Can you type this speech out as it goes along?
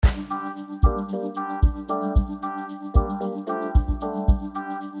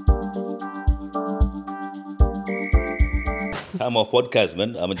Time off podcast,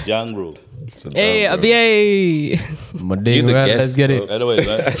 man. I'm a young bro. Hey, Abia. Mading, man, let's get it. Anyway,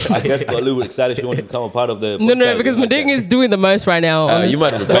 man, I guess got a little bit excited. She wanted to become a part of the podcast. No, because Mading is doing the most right now. You might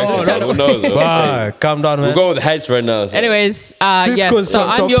have been back. Who knows? Bye. Calm down, man. We're going with heights right now. So. Anyways, Cisco's yes. So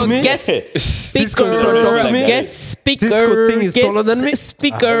talk I'm to your me. guest Cisco's speaker. talk to me. Guest speaker. Cisco thing is guest taller than me.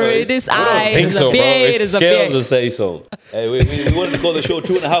 Speaker. It is I I. don't think It is so, a bro. beard. It It's is a scales to beard. say so. Hey, we wanted to call the show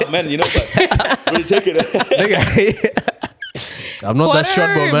 2.5 Men, you know, but really take it. I'm not that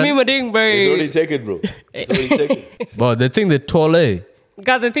short, bro, Me, man. Mading, bro. It's already taken, bro. It's already taken. But they think they're tall, eh?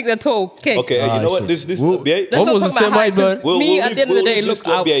 Guys, I think they're tall. Okay. Okay, you know what? This is We'll- BA. Let's not Almost talk the same about height, height, 'cause bro. me, at the end of the day, look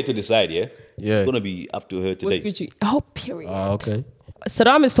out. BA to decide, yeah? Yeah. It's going to be up to her What's today. Gucci? Oh, period. Okay.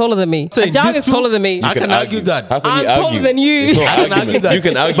 Saddam is taller than me. Saying Ajang this is too? taller than me. I can argue that. How can I'm you argue? taller than you. It's no I can argue argument. that. You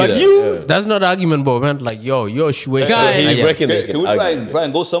can argue but that. you, yeah. that's not argument, bro, man. Like, yo, you're way Guys. He shorter. reckon they Can can we argue. try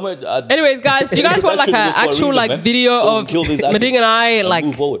and go somewhere? Anyways, guys, do you guys want like an actual like video of Mading and I like,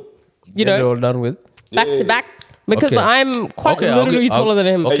 move forward. you They're know, all done with. back to back? Because Okay. I'm quite Okay, literally I'll- taller than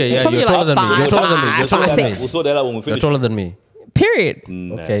him. Okay, He's yeah, probably you're taller than me. like You're taller than me. You're taller than me. We'll sort that out when we You're finish. taller than me. Period.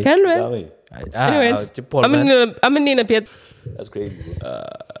 Okay. Can we? Damn it. Anyways, Paul, I'm man. in Nina Piet. That's crazy, bro.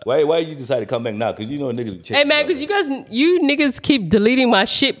 Why you decide to come back now? Because you know niggas be chasing. Hey man, because you niggas keep deleting my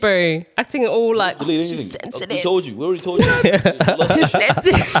shit, bro. Acting all like Delete she's anything. We sensitive. told you. We already told you. She's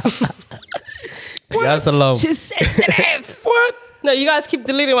sensitive. That's a love. She's sensitive. What? No, you guys keep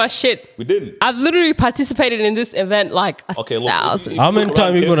deleting my shit. We didn't. I've literally participated in this event like a Okay, look. thousand. How many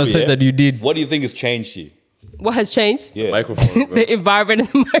times you gonna say that you did? What do you think has changed here? What has changed? Yeah. Microphone, bro. The environment and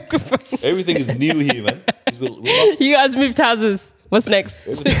the microphone. Everything is new here, man. We You guys moved houses. What's next?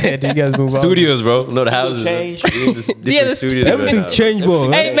 Did you guys move out? Studios, bro. No, the houses. change. Yeah, the studios. Everything changed,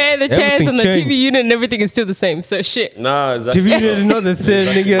 bro. Hey man, the chairs Everything and the changed. TV unit and everything is still the same. So shit. Nah, exactly. TV is not the same,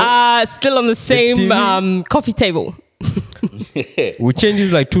 nigga. Still on the same TV? coffee table. We changed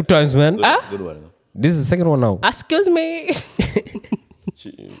it like 2 times, man. Good one. This is the second one now. Excuse me.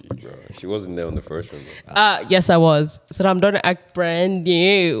 She wasn't there on the first one. Bro. Yes, I was. So I'm don't act brand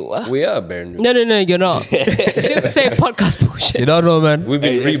new. We are brand new. No, you're not. Just say podcast bullshit. You don't know, man. We've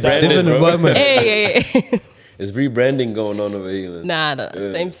been Hey, rebranded, Different bro. environment. Hey. It's rebranding going on over here, man.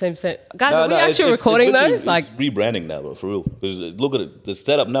 Nah. Same. Guys, are we actually recording though? literally- Like, it's rebranding now, bro, for real. Because look at it. The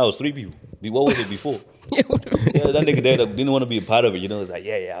setup now is 3 people. What was it before? Yeah, that nigga there that didn't want to be a part of it. You know, it's like,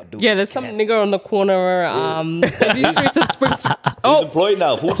 yeah, I'll do it. yeah, there's some nigga on the corner. These streets of Spring. He's Oh, employed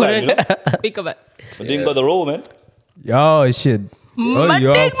now, full time, you know? speak of it. So think about the role, man. Yo, shit. Oh,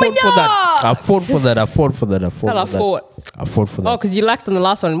 yo, I fought for that. I fought for that. Hell, I fought. for Oh, that. because you lacked on the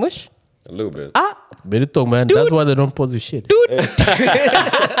last one, mush. A little bit. Better talk, man. Dude. That's why they don't pause your shit. Dude.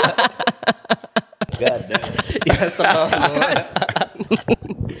 God damn.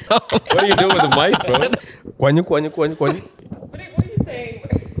 What are you doing with the mic, bro? Kwanyu. What are you saying?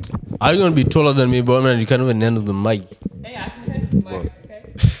 Are you gonna be taller than me, bro, man? You can't even handle the mic. Hey, I can handle the mic, okay?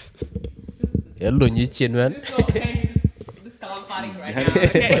 Hello, Nichin, man. Just not handling this calm party right now,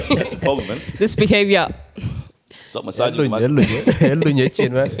 okay? That's the problem, man. This behavior. Stop massaging my... Hello,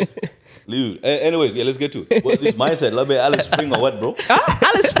 Nichin, man. Dude. Anyways, let's get to it. What this mindset? Love Alice Spring or what, bro?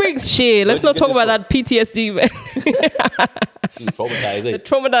 Alice Springs shit. Let's Where'd not you talk get about that PTSD, man. She's traumatized, eh? The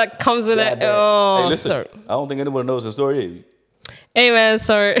trauma that comes with it. Oh, Hey, listen. sorry. I don't think anyone knows the story. Hey, man,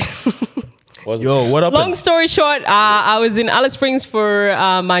 sorry. Yo, what happened? Long story short, I was in Alice Springs for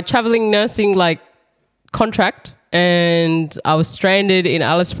my traveling nursing like contract, and I was stranded in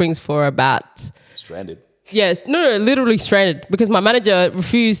Alice Springs for about Stranded. yes, no, literally stranded because my manager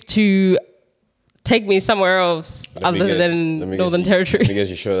refused to take me somewhere else other than Northern Territory. I guess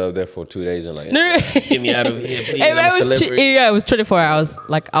you showed up there for 2 days and like, No. get me out of here, please. Hey, I'm man, a it was celebrity. yeah, it was 24 hours.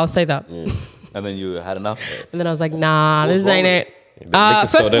 Like I'll say that. And then you had enough. And then I was like, nah, this wrong ain't with it. The liquor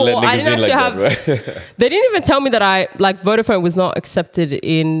store, First they of let all, I niggas didn't in like actually have. that, right? They didn't even tell me that Vodafone was not accepted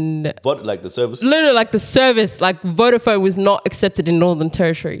in. What, like the service? No, like the service, like Vodafone was not accepted in Northern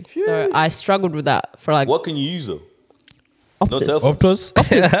Territory. So I struggled with that for like What can you use, though? Optus. No telephone?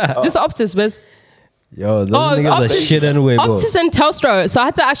 Optus? Just Optus, but Yo, those Oh, it's niggas are Optus. shit anyway, bro. Optus and Telstra. So I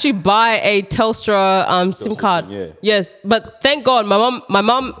had to actually buy a Telstra SIM card. yeah. Yes, but thank God, my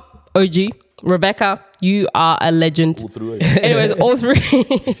mom, OG, Rebecca, you are a legend. All through it. Anyways, all three.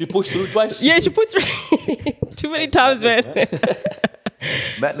 She pushed through twice. Yeah, she put three too many times, man.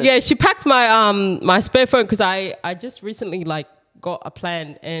 Madness. Yeah, she packed my my spare phone because I just recently like got a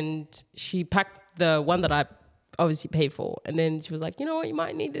plan, and she packed the one that I obviously paid for, and then she was like, you know what, you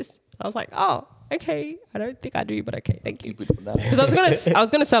might need this. I was like, oh, okay. I don't think I do, but okay, thank you. Keep it for now. Because I was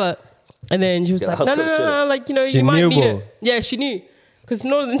gonna sell it, and then she was Yeah, like, I was no, gonna sell it. like you know, She you might knew, need bro. it. Yeah, she knew, because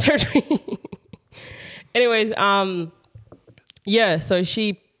Northern Territory. Anyways, Yeah, so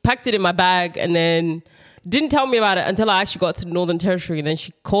she packed it in my bag and then didn't tell me about it until I actually got to the Northern Territory. And then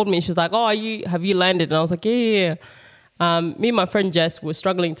she called me. She was like, "Oh, have you landed?" And I was like, "Yeah." Me and my friend Jess were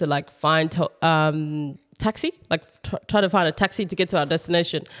struggling to like find taxi, like try to find a taxi to get to our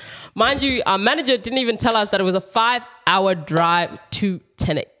destination. Mind you, our manager didn't even tell us that it was a 5-hour drive to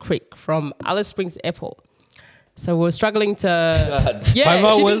Tennant Creek from Alice Springs Airport. So we were struggling to 5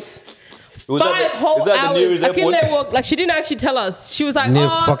 hours. Was that 5 whole is that hours. the nearest I couldn't airport? walk. Like she didn't actually tell us. She was like, Near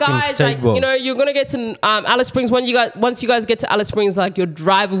 "Oh, fucking guys, like Stateboro. you know, you're gonna get to Alice Springs once you guys get to Alice Springs, like your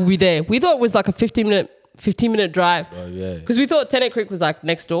drive will be there." We thought it was like a 15-minute drive. Oh, yeah. Because we thought Tennant Creek was like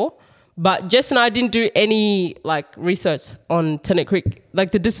next door. But Jess and I didn't do any like research on Tennant Creek,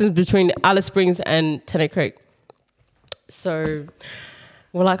 like the distance between Alice Springs and Tennant Creek. So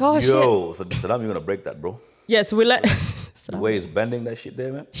we're like, "Oh shit." Yo, so now you're gonna break that, bro. Yeah, so we let The way it's bending that shit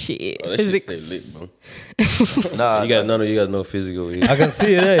there, man. shit. Oh, that shit Physics. stay lit, bro. Nah, None of you guys know physical. I can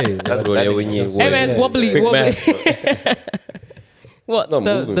see it, eh? that's Bro, bending. when you Hey man, it's wobbly. quick wobbly. maths, bro. What? Not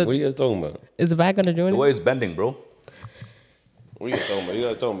moving. What are you guys talking about? Is the bag gonna do The anything? way it's bending, bro. What are you guys talking about? You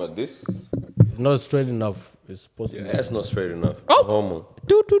guys talking about this? It's not straight enough. It's supposed to Your be. ass not straight enough. Oh. Hormone.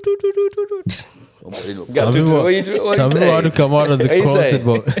 Do, do, do, do, do, do, do. Got Some you. people- What you Some people want to come out of the What you closet, saying?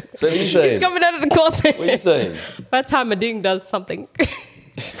 but So what you He's saying? coming out of the closet. What you saying? By the time a ding does something.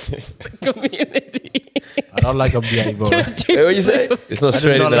 Community. I don't like a BI, bro. Hey, what you say? It's not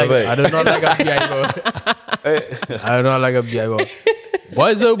straight enough, I eh? do not like a BI, bro. I do not like a BI, bro.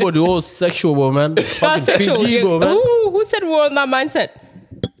 Why is everybody all sexual, bro, man? That's Fucking sexual. PG, bro, man. Who said we're on that mindset?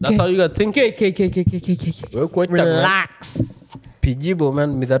 That's how you got think. Okay. We're quite that, man. Relax. PG, bro,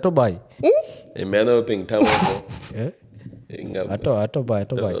 man. Me that buy. Eh, man, no ping tamo, bro. Yeah. Inga, Ato buy.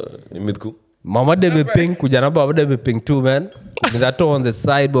 midku. Mama de be pink, kujana baba de be pink too, man. Me that on the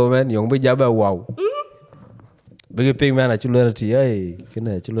side, bro, man. Young be jaba wow. Big pink man, actually, hey, can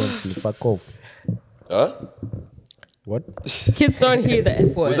I actually fuck off? Huh? What? Kids don't hear the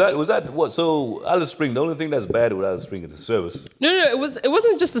F word. Was that what? So Alice Spring, the only thing that's bad with Alice Spring is the service. No, it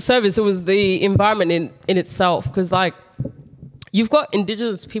wasn't just the service, it was the environment in itself. Because like you've got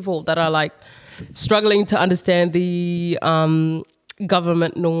indigenous people that are like struggling to understand the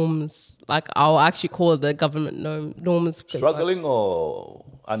government norms. Like I'll actually call it the government norms. 'cause, Struggling or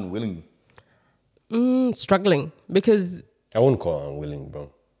unwilling? like, struggling because I wouldn't call it unwilling, bro.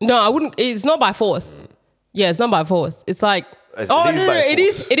 no, I wouldn't. It's not by force. Yeah, it's not by force. It's like It is no, by it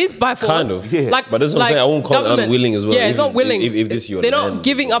is. It is by force. Kind of. Yeah. Like, But that's what I'm saying. I won't call it government. unwilling as well. Yeah, If it's not it's- willing. if this your they're land. not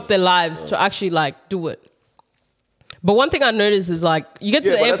giving up their lives to actually like do it. But one thing I noticed is like you get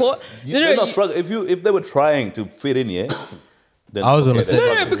to the but that's- airport. they're not struggling. If they were trying to fit in, yeah. Then I was gonna okay, say- they're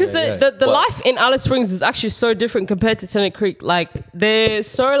No, not- because Yeah. the But- life in Alice Springs is actually so different compared to Tennant Creek. Like they're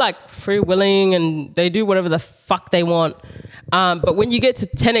so like free willing and they do whatever the fuck they want. But when you get to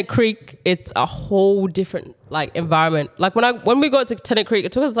Tennant Creek, it's a whole different like environment. Like when we got to Tennant Creek,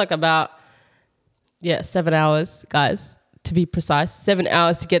 it took us like about 7 hours, guys, to be precise. 7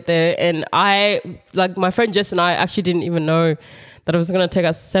 hours to get there, and my friend Jess and I actually didn't even know that it was gonna take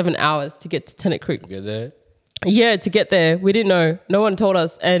us 7 hours to get to Tennant Creek. Get there. Yeah, to get there. We didn't know. No one told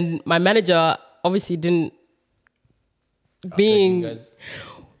us. And my manager obviously didn't, being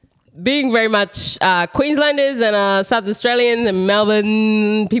very much Queenslanders and South Australians and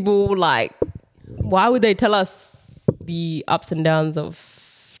Melbourne people, like, why would they tell us the ups and downs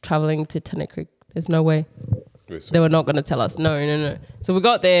of traveling to Tennant Creek? There's no way. They were not going to tell us. No. So we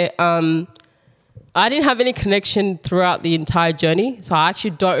got there. I didn't have any connection throughout the entire journey. So I actually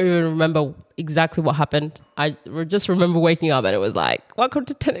don't even remember exactly what happened. I just remember waking up and it was like, welcome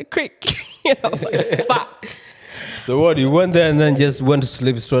to Tennant Creek. I was like, fuck. So what? You went there and then just went to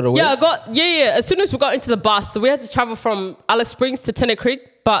sleep straight away? Yeah. As soon as we got into the bus, so we had to travel from Alice Springs to Tennant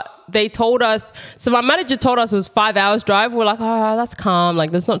Creek, but they told us, so my manager told us it was 5 hours drive. We're like, oh, that's calm.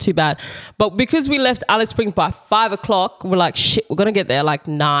 Like, that's not too bad. But because we left Alice Springs by 5 o'clock, we're like, shit, we're going to get there like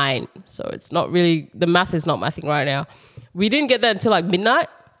 9. So it's not really, the math is not mathing right now. We didn't get there until like midnight.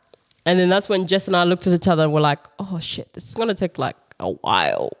 And then that's when Jess and I looked at each other and we're like, oh shit, this is going to take like a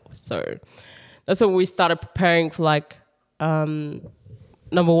while. So that's when we started preparing for like, number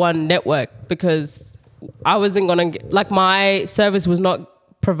one, network, because I wasn't going to get, like my service was not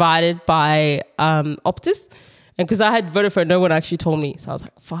provided by Optus. And because I had Vodafone, no one actually told me. So I was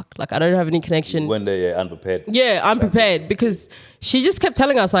like, fuck, like I don't have any connection. When they're unprepared. Yeah, unprepared, because she just kept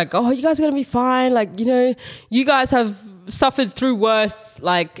telling us like, oh, you guys are going to be fine. Like, you know, you guys have suffered through worse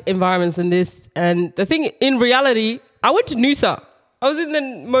like environments than this. And the thing, in reality, I went to Noosa. I was in the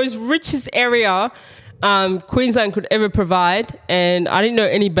most richest area Queensland could ever provide, and I didn't know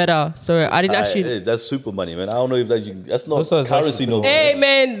any better, so I didn't actually. That's super money, man. I don't know if that's not Also, it's currency no more. Hey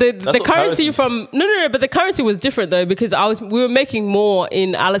man, the not currency currency. from no, but the currency was different though because we were making more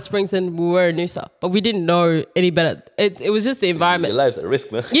in Alice Springs than we were in Noosa, but we didn't know any better. It was just the Your environment. life's at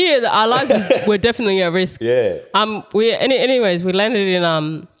risk, man. Yeah, our lives were definitely at risk. Yeah. Anyways, we landed in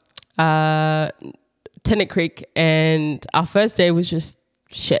Tennant Creek, and our first day was just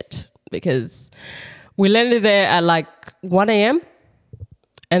shit because we landed there at like 1 a.m.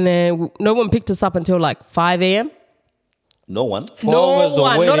 and then no one picked us up until like 5 a.m. No one. No hours of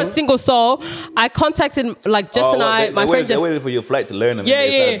one, not a waiting. single soul. I contacted like Jess and I, my friend They Jess. waited for your flight to learn, and Yeah, then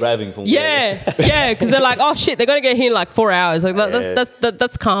they yeah, started driving from yeah, because they're like, oh shit, they're gonna get here in like 4 hours. Like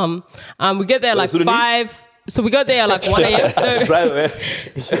that's calm. We get there like Sudanese? 5. So we got there at like 1 a.m. No. Drive,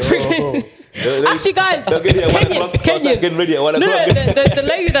 man. Actually, guys, They'll get here at 1 o'clock. Start getting ready at 1 No, o'clock. the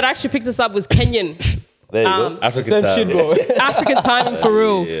lady that actually picked us up was Kenyan. There you go. African Same time. shit, bro. African timing for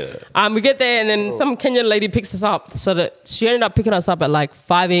real. Yeah. We get there and then some Kenyan lady picks us up. So that she ended up picking us up at like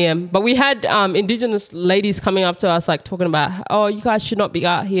 5 a.m. But we had indigenous ladies coming up to us like talking about, oh, you guys should not be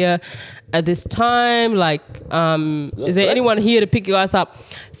out here at this time. Like, is there anyone here to pick you guys up?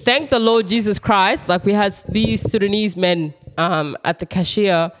 Thank the Lord Jesus Christ. Like we had these Sudanese men at the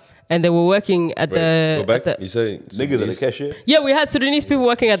cashier. And they were working at Go back. at the You say Niggas at the cashier. yeah, we had Sudanese people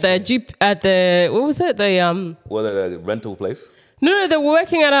working at the Jeep at the what was it? The Well, the rental place. no, they were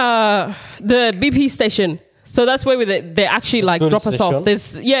working at the BP station. So that's where they actually like fuel drop us station?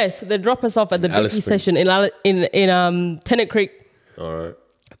 off. They drop us off at the Alice BP Springs. station in Tennant Creek. All right.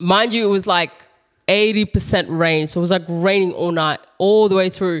 Mind you, it was like 80% rain. So it was like raining all night, all the way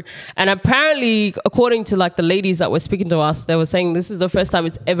through. And apparently, according to like the ladies that were speaking to us, they were saying this is the first time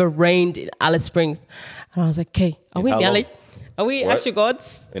it's ever rained in Alice Springs. And I was like, okay, are we how Nelly? long? Are we What? actually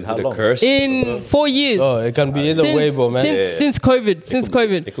gods? In Is how it a long? curse? In 4 years. Oh, it can be either way, bro, man. Since COVID. Since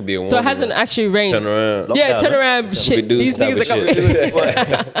COVID. it could be a So it warning. hasn't actually rained. Turn around. Yeah, Lockdown, turn huh? around. Shit, do these type niggas of are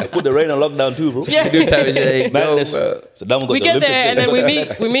shit. coming. Put the rain on lockdown too, bro. Yeah. Do type of shit. Go, Madness. bro. So now We get there and then we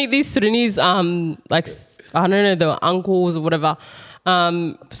meet these Sudanese like I don't know, the uncles or whatever.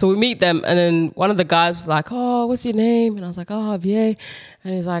 So we meet them and then one of the guys was like, oh, what's your name? And I was like, oh, Javier.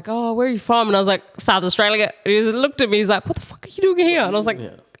 And he's like, oh, where are you from? And I was like, South Australia. And he looked at me, he's like, what the fuck are you doing here? And I was like,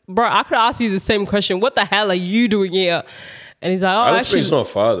 bro, I could ask you the same question. What the hell are you doing here? And he's like, oh, Alice actually Springs not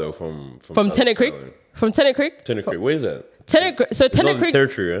far though from Tennant Creek. From Tennant Creek? Tennant Creek. Where is that? Tennant Creek. So Tennant Northern Creek.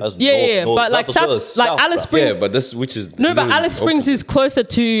 Territory, right? That's Yeah, north, but like South, like Alice Springs. Yeah, but that's which is No, but literally Alice Springs opposite. is closer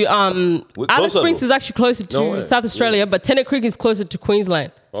to We're Alice closer, Springs bro. is actually closer to No way. South Australia, but Tennant Creek is closer to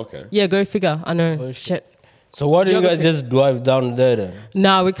Queensland. Okay. Yeah, go figure. I know. Shit. So why do you guys Geography. just drive down there then?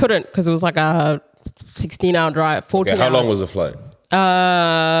 No, we couldn't because it was like a 16-hour drive, 14 Okay, how hours. long was the flight?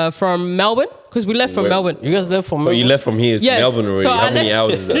 From Melbourne? Because we left from Where? Melbourne. You guys left from So you left from here to Yes. Melbourne already. So I How many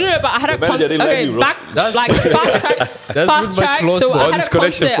left- hours is that? No, but I had a The manager concert. didn't let Okay, you, bro. back like fast track. Fast much track. close, So bro. I All had these a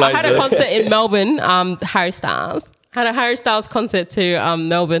connection concert. I flights, had a eh? concert in Melbourne. Harry Styles had a Harry Styles concert to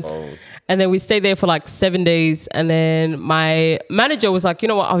Melbourne. Oh. And then we stayed there for like 7 days. And then my manager was like, you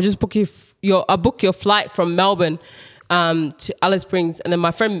know what? I'll just book I'll book your flight from Melbourne to Alice Springs. And then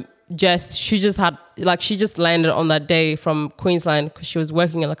my friend Jess, she just landed on that day from Queensland because she was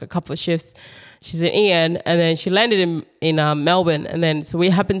working in like a couple of shifts. She's in Ian, and then she landed in Melbourne. And then so we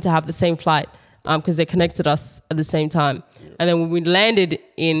happened to have the same flight because they connected us at the same time. And then when we landed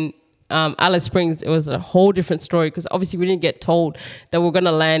in Alice Springs, it was a whole different story because obviously we didn't get told that we were going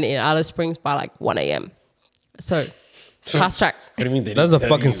to land in Alice Springs by like 1 a.m. So fast track. What do you mean? They That's a didn't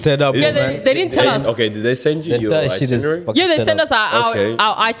tell fucking you? setup, Yeah, man. they didn't tell us. Okay, did they send you The your entire shit is itinerary? fucking Yeah, they set sent up. us our Okay.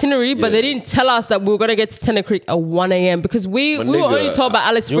 itinerary, but Yeah. they didn't tell us that we were going to get to Tennant Creek at 1 a.m. because we But were nigga, only told about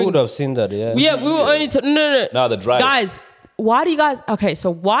Alice You Springs. would have seen that, yeah. Yeah, we were only told. No. Nah, the drive. Guys, why do you guys, okay, so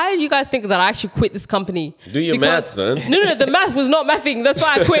why do you guys think that I actually quit this company? Do your Because- maths, man. No, the math was not mathing. That's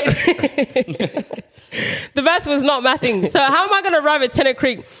why I quit. The math was not mathing. So how am I going to arrive at Tennant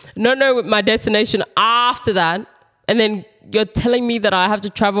Creek, not know my destination after that, and then you're telling me that I have to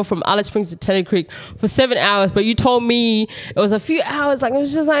travel from Alice Springs to Tennant Creek for 7 hours, but you told me it was a few hours. Like it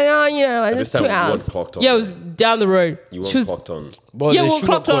was just like, oh, you know, like, At just this 2 time, you hours. weren't clocked on. Yeah, it was down the road. You She weren't was- clocked on. Bro, yeah, they we were should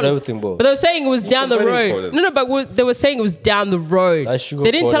clocked have got on. everything, bro. But they were saying it was down the complaining road. for them. No, but they were saying it was down the road. That sugar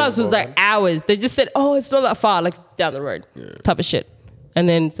They didn't tell coating, us it was bro, like man. hours. They just said, oh, it's not that far, like it's down the road, type of shit. And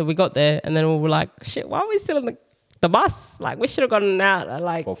then so we got there, and then we were like, shit, why are we still in the bus? Like we should have gotten out.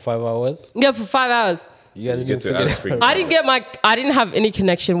 Like For 5 hours? yeah, for 5 hours. You guys Get didn't to figure Alice it Springs. I didn't have any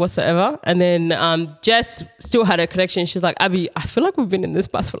connection whatsoever. And then Jess still had a connection. She's like, Abby, I feel like we've been in this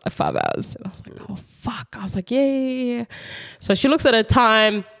bus for like 5 hours. And I was like, oh fuck. I was like, yeah. So she looks at her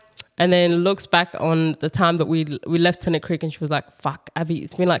time, and then looks back on the time that we left Tennant Creek, and she was like, "Fuck, Abby,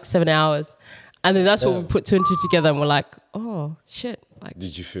 it's been like 7 hours." And then that's when we put two and two together, and we're like, "Oh shit!" Like,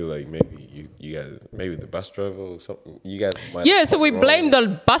 Did you feel like maybe you guys, maybe the bus driver or something? You guys might yeah, so we blamed the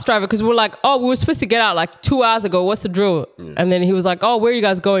bus driver because we're like, "Oh, we were supposed to get out like 2 hours ago. What's the drill?" And then he was like, "Oh, where are you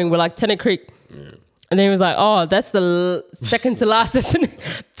guys going?" We're like, "Tennant Creek." And then he was like, "Oh, that's the second to last destination,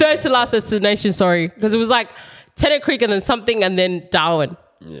 third to last destination." Sorry, because it was like Tennant Creek and then something and then Darwin.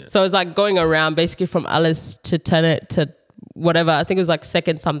 Yeah. So it's like going around basically from Alice to Tennant to whatever. I think it was like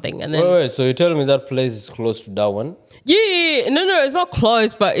second something, and then Wait, so you're telling me that place is close to Darwin? yeah, no, it's not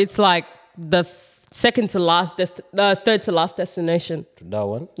close, but it's like the second to last, third to last destination. To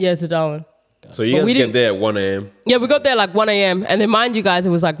Darwin? Yeah, to Darwin. So you But guys we get didn't- there at 1 a.m. Yeah, we got there like 1 a.m. And then mind you guys, it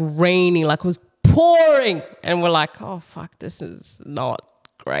was like raining, like it was pouring. And we're like, oh, fuck, this is not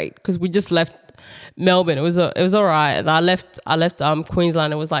great. Because we just left Melbourne. It was all right. And I left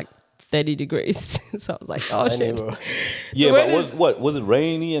Queensland. It was like 30 degrees. So I was like, oh, shit. Yeah, Where but was it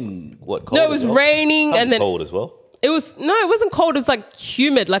rainy and what? Cold No, it as was well? raining and then cold as well. it wasn't cold. It was like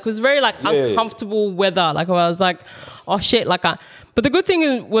humid. Like it was very like uncomfortable weather. Like I was like, oh shit. But the good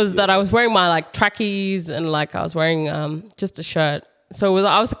thing was that I was wearing my like trackies and like I was wearing just a shirt. So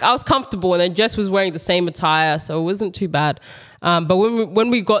I was comfortable, and then Jess was wearing the same attire, so it wasn't too bad. But when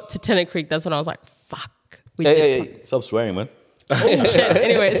we got to Tennant Creek, that's when I was like, fuck. Hey, stop swearing, man. Oh shit.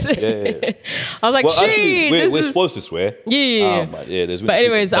 Anyways, Yeah. I was like, Well, shoot. actually, we're supposed to swear. Yeah. But yeah, there's. But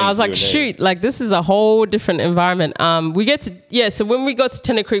anyways, I was like, shoot, like this is a whole different environment. We get to so when we got to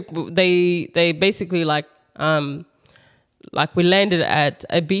Tennant Creek, they basically like we landed at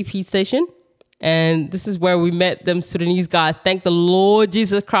a BP station, and this is where we met them Sudanese guys. Thank the Lord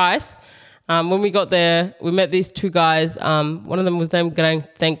Jesus Christ. When we got there, we met these two guys. One of them was named Garang.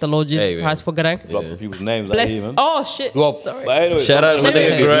 Thank the Lord Jesus Christ for Garang. Dropping people's names Bless. like here, man. Oh shit. Well, Sorry. But anyway, Shout out to my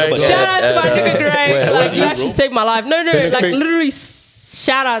nigga Greg. Shout out to my nigga Greg. Like, he where's actually saved my life. No, Tennant like Creek. literally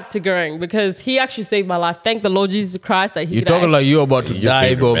shout out to Greg because he actually saved my life. Thank the Lord Jesus Christ that he you're could talking actually- like you're about to just die,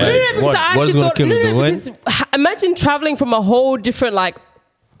 being bro, dramatic. man. because I What's actually gonna thought, kill you, the wind? because imagine traveling from a whole different like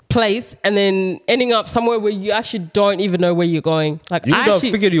place and then ending up somewhere where you actually don't even know where you're going. Like You I would have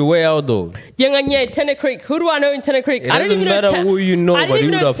actually, figured your way out, though. Tennant Creek. Who do I know in Tennant Creek? It I don't doesn't even know. matter who you know, I didn't but you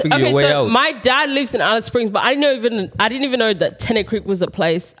even would know have figured your way so out. my dad lives in Alice Springs, but I didn't even know that Tennant Creek was a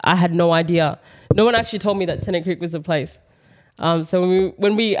place. I had no idea. No one actually told me that Tennant Creek was a place. So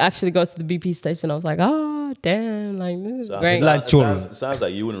when we actually got to the BP station, I was like, oh damn, like this is great. Like children. Sounds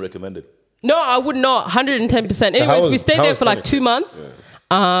like you wouldn't recommend it. No, I would not. 110%. Anyways, how we was- stayed how there was for like Tennant 2 Creek? months.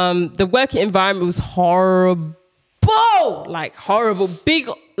 The working environment was horrible. Like horrible. Big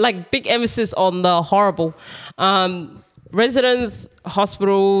emphasis on the horrible. Residents,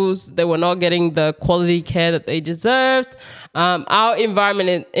 hospitals, they were not getting the quality care that they deserved. Our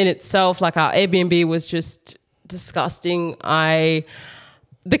environment in itself, like our Airbnb, was just disgusting. The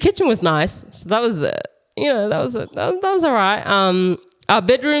kitchen was nice, so that was that was all right. Our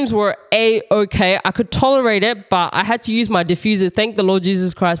bedrooms were okay. I could tolerate it, but I had to use my diffuser. Thank the Lord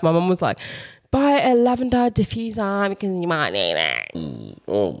Jesus Christ. My mom was like, buy a lavender diffuser because you might need it.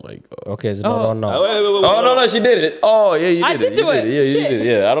 Oh my god. Okay, it's not on now. Wait. Oh no, she did it. Oh yeah, you I did did do it. Yeah, you Shit. did it.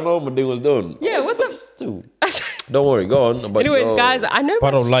 Yeah, I don't know what my thing was doing. Yeah, what the... Dude. Don't worry, go on. But Anyways, guys, I know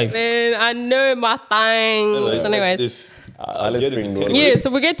Part my of life. shit, man. I know my things. Anyways. let's bring it. Yeah, so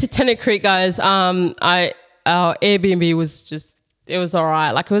we get to Tennant Creek, guys. Our Airbnb was just, it was all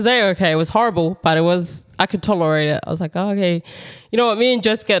right. Like, it was okay. It was horrible, but I could tolerate it. I was like, oh, okay. You know what? Me and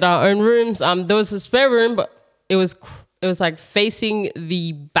Jess get our own rooms. There was a spare room, but it was like facing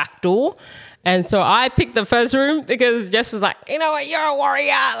the back door. And so I picked the first room because Jess was like, you know what? You're a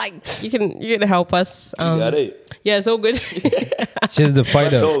warrior. Like, you can help us. You got it. Yeah, it's all good. She's the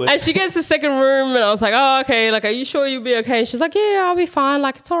fighter. And she gets the second room, and I was like, oh, okay. Like, are you sure you'll be okay? And she's like, yeah, I'll be fine.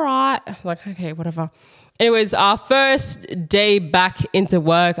 Like, it's all right. I'm like, okay, whatever. Anyways, our first day back into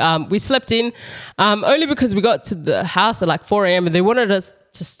work, we slept in only because we got to the house at like 4 a.m. and they wanted us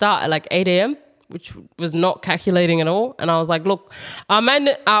to start at like 8 a.m., which was not calculating at all. And I was like, look, our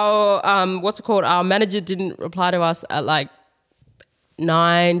manager didn't reply to us at like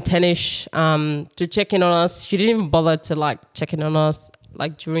 9, 10-ish to check in on us. She didn't even bother to like check in on us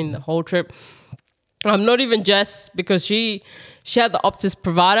like during the whole trip. Not even Jess, because she had the Optus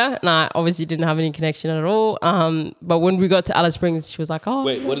provider and I obviously didn't have any connection at all. But when we got to Alice Springs, she was like, oh.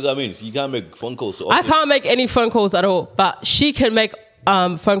 Wait, what does that mean? So you can't make phone calls to I can't make any phone calls at all, but she can make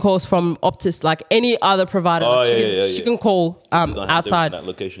phone calls from Optus, like any other provider. Oh, Like, she can call outside. That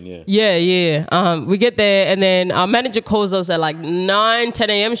location, yeah. Yeah. We get there and then our manager calls us at like 9, 10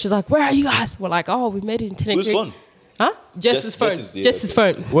 a.m. She's like, where are you guys? We're like, oh, we made it in Tennant Who's Creek. fun? Huh? Jess's phone. Jess's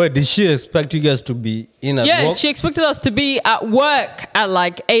phone. Wait, did she expect you guys to be in at Yeah, work? she expected us to be at work at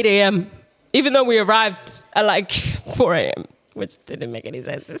like 8 a.m. Even though we arrived at like 4 a.m., which didn't make any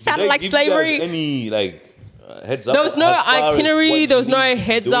sense. It sounded like slavery. Any like heads up? There was no as far as itinerary. what There was you no need to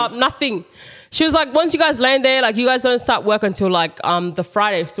heads do? up. Nothing. She was like, once you guys land there, like you guys don't start work until like the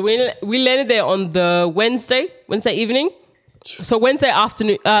Friday. So we landed there on the Wednesday evening. So Wednesday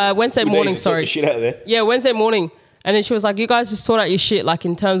afternoon, Wednesday 2 days morning. to sort Sorry. the shit out there. Yeah, Wednesday morning. And then she was like, you guys just sort out your shit, like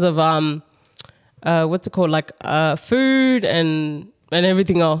in terms of what's it called, like food and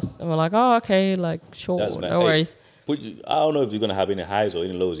everything else. And we're like, oh, okay, like sure, That's mad. no worries. I don't know if you're gonna have any highs or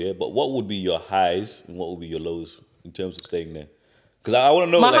any lows, yeah. But what would be your highs and what would be your lows in terms of staying there? Because I want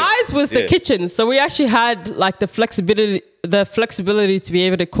to know. My like, highs was the kitchen, so we actually had like the flexibility to be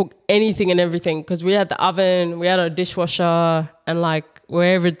able to cook anything and everything. Because we had the oven, we had a dishwasher, and like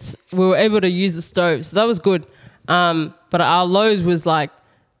we were able to use the stove, so that was good. But our lows was like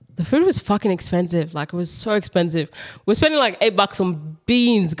the food was fucking expensive. Like it was so expensive. We're spending like $8 on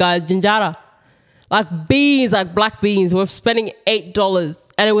beans, guys, jinjara. Like beans, like black beans. We're spending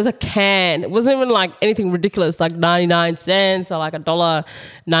 $8 and it was a can. It wasn't even like anything ridiculous, like 99 cents or like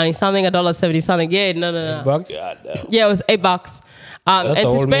 $1.90 something, $1.70 something. Yeah, no. Bucks? God damn. Yeah, it was $8. And That's to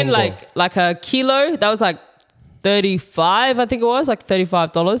all spend mango. like a kilo, that was like 35, I think it was, like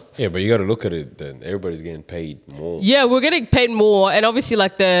 $35. Yeah, but you got to look at it then. Everybody's getting paid more. Yeah, we're getting paid more. And obviously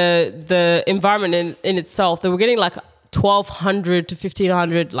like the environment in itself, they were getting like $1,200 to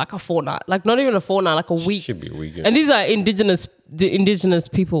 $1,500 like a fortnight, like not even a fortnight, like a week. Should be a week. And these are the indigenous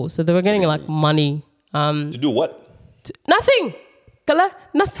people, so they were getting like money. To do what? Nothing, Kala,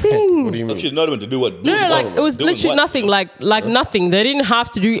 nothing. What do you mean? Actually, not even to do what. No, like it was Doing literally what? nothing. Like nothing. They didn't have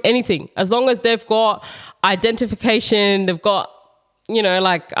to do anything as long as they've got identification. They've got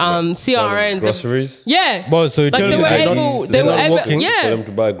like CRNs. Groceries? Yeah. But so you like tell they me were they're not- able. They they're were not able. working For Yeah. them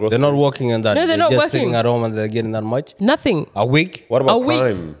to buy groceries? They're not working on that. No, they're not just working. sitting at home and they're getting that much? Nothing. A week? What about A week.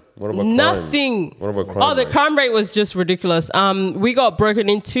 crime? What about crime? Nothing. What about crime? Oh, the rate? crime rate was just ridiculous. We got broken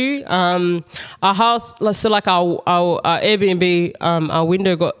into. Our house, so like our Airbnb,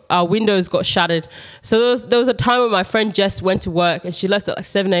 our windows got shattered. So there was a time when my friend Jess went to work and she left at like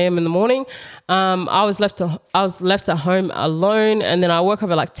 7 a.m. in the morning. I was left at home alone, and then I woke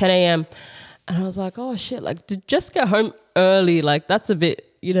up at like 10 a.m. and I was like, oh shit, like to just get home early, like that's a bit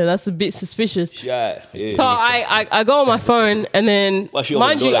suspicious. Yeah. So I go on my phone and then, Well, she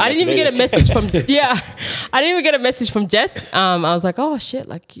mind opened the you, door I like didn't even that get a message from, I didn't even get a message from Jess. I was like, oh shit,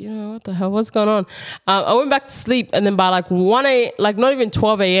 like, what the hell, what's going on? I went back to sleep and then by like 1 a.m., like not even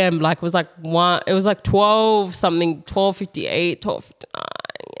 12 a.m., like it was like 12 something, 12:58, 12:59,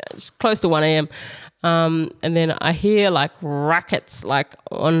 it's close to 1 a.m. And then I hear like rackets like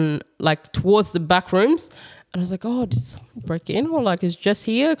on, like towards the back rooms. And I was like, oh, did someone break in? Or like, is Jess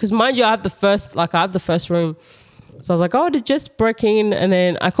here? Because mind you, I have the first room. So I was like, oh, did Jess break in? And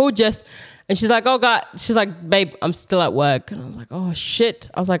then I called Jess and she's like, oh, God. She's like, babe, I'm still at work. And I was like, oh, shit.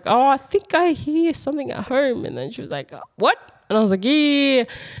 I was like, oh, I think I hear something at home. And then she was like, what? And I was like, yeah.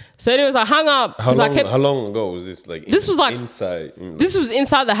 So anyways, I hung up. How long ago was this? Like This was like inside. This was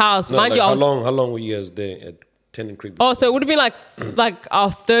inside the house. No, Mind like you, how long were you guys there at Tennant Creek? Oh, so it would have been like our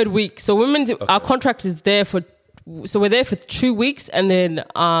third week. So our contract is there so we're there for 2 weeks, and then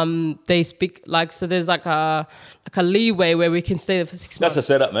they speak like, so there's like a leeway where we can stay there for 6 months. That's a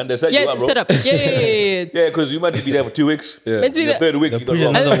setup, man. They set Yeah, you up, it's a bro. setup. Yeah. Yeah, because you might be there for 2 weeks. Yeah. Meant to be The there. third week, you got push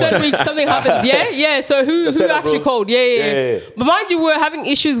wrong. And the third week, something happens. Yeah. So who set up, actually bro. called? Yeah. Yeah. But mind you, we were having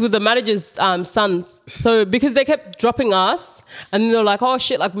issues with the manager's sons. So because they kept dropping us, and then they were like, oh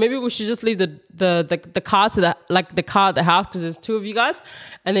shit, like maybe we should just leave the car to the car at the house because there's two of you guys,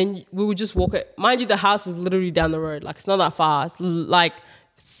 and then we would just walk it. Mind you, the house is literally down the road. Like it's not that far. It's like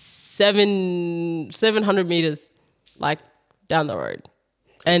 700 meters, like down the road.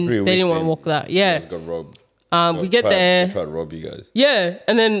 And 3 they weeks didn't want to in, walk that. You Yeah. guys got robbed. We get there. They tried to rob you guys. Yeah,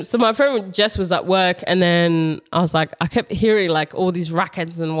 and then so my friend Jess was at work, and then I was like, I kept hearing like all these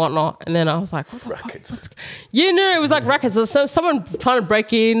rackets and whatnot, and then I was like, what the Rackets. fuck? Yeah, no, it was like rackets. So someone trying to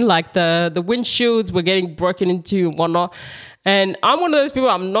break in, like the windshields were getting broken into and whatnot, and I'm one of those people.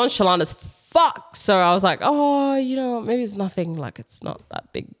 I'm nonchalant as fuck, so I was like, oh, maybe it's nothing. Like it's not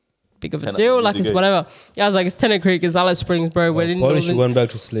that big of a Tennant, deal. Like easy it's game. whatever. Yeah, I was like, it's Tennant Creek, it's Alice Springs, bro. We're in Probably she Northern- went back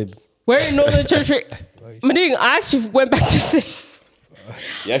to sleep. we're in Northern Territory. Mading, I actually went back to sleep.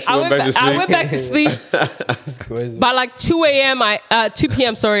 You actually went back to sleep? I went back to sleep. Crazy. By like 2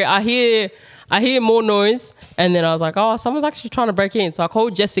 p.m. Sorry, I hear more noise, and then I was like, oh, someone's actually trying to break in. So I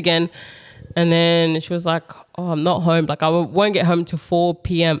called Jess again, and then she was like, oh, I'm not home. Like I won't get home till 4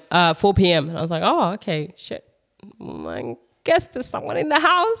 p.m. And I was like, oh, okay, shit. I guess there's someone in the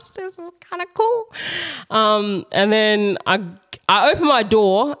house. This is kind of cool. And then I open my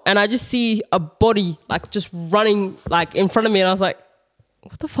door and I just see a body like just running like in front of me, and I was like,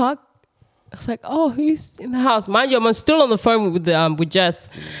 what the fuck? I was like, oh, who's in the house? Mind you, I'm still on the phone with Jess.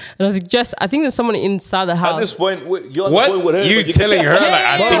 And I was like, Jess, I think there's someone inside the house. At this point, you're on the phone with her. You telling her, like,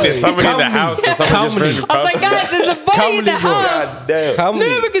 I think there's somebody in the house or someone just running I was like, guys, there's a body in the house. God damn.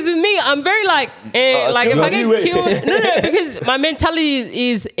 No, because with me, I'm very like, like if I get killed, no, because my mentality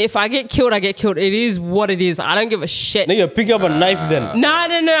is if I get killed, I get killed. It is what it is. I don't give a shit. Nigga, pick up a knife then. No.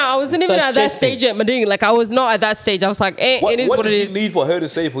 I wasn't even at that stage yet, Mading. Like, I was not at that stage. I was like, it is what it is. What do you need for her to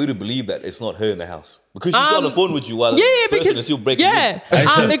say for you to believe that it's not her in the house? Because she's on the phone with you while the person is still breaking in. It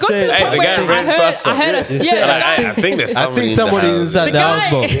got to the point where I think there's somebody inside the house,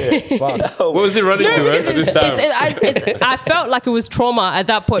 bro. What was it running to, man, for this time? I felt like it was trauma at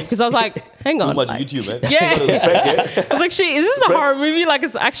that point because I was like, hang on. Too much YouTube, man. Yeah. I was like, shit, is this a horror movie? Like,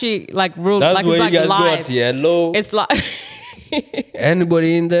 it's actually like real. That's like, where it's like you guys live. go at yellow. It's like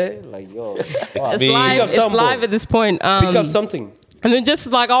Anybody in there? Like, yo. it's live. It's live at this point. Pick up something. And then just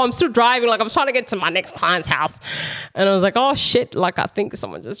like, oh, I'm still driving. Like, I'm trying to get to my next client's house. And I was like, oh, shit. Like, I think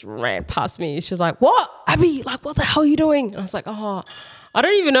someone just ran past me. She's like, what? Abby, like, what the hell are you doing? And I was like, oh, I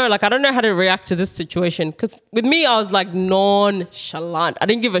don't even know. Like, I don't know how to react to this situation. Because with me, I was like nonchalant. I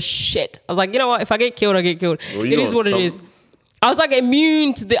didn't give a shit. I was like, you know what? If I get killed, I get killed. Well, it is what it is. I was like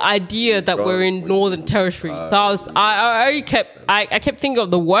immune to the idea that we're in Northern Territory. So I kept thinking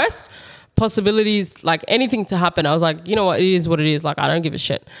of the worst possibilities, like anything to happen. I was like, you know what, it is what it is. Like, I don't give a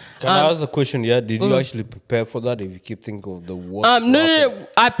shit. Can I ask a question? Yeah, did you actually prepare for that? If you keep thinking of the worst, no.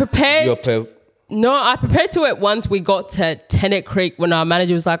 I prepared. No, I prepared to it once we got to Tennant Creek when our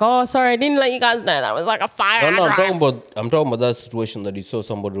manager was like, oh, sorry, I didn't let you guys know that was like a fire. No, I'm talking about that situation that you saw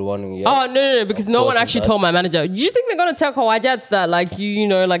somebody running. Yeah? Oh, no, because no one actually told my manager. Do you think they're going to tell Kawajats that, like, you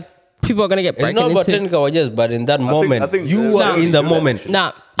know, like, people are going to get broken into? It's not about telling Kawajats, but in that moment, I think you were in the moment.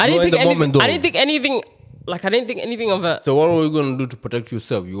 Nah, I didn't think anything. Like, I didn't think anything of it. So what are we gonna do to protect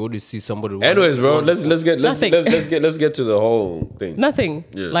yourself? You already see somebody. Anyways, bro, let's get to the whole thing. Nothing.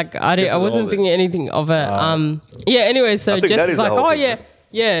 Yeah. Like, I wasn't thinking anything of it. Yeah. Anyway, so Jess was like, oh thing.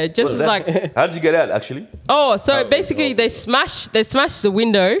 Yeah. Jess was like, how did you get out actually? Oh, so basically they smashed the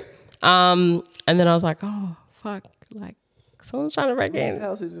window, and then I was like, oh fuck, like, someone's trying to break in.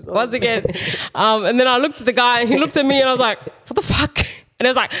 Once again. And then I looked at the guy and he looked at me and I was like, what the fuck? And I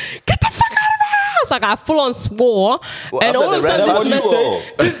was like, get the fuck out of my house. Like, I full on swore. Well, and all of a sudden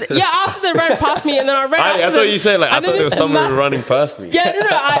after they ran past me and then I ran after I thought you said, like, I thought there was someone running past me.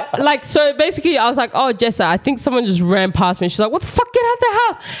 Yeah, no. So basically I was like, oh, Jessa, I think someone just ran past me. She's like, what the fuck? Get out of the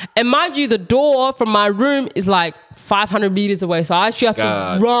house. And mind you, the door from my room is like 500 meters away. So I actually have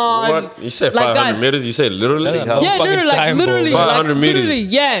to run. What? You said 500 meters? You said literally? Yeah, no, like literally. 500 meters. Literally,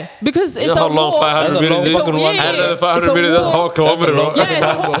 yeah. Because it's you know how long 500 meters is? Yeah, 500 meters, that's a whole kilometer. Yeah, it's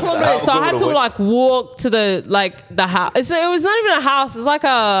a whole kilometer. So I had to like walk to the house. It was not even a house. It's like a,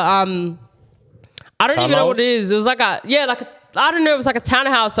 I don't even know what it is. It was like I don't know. It was like a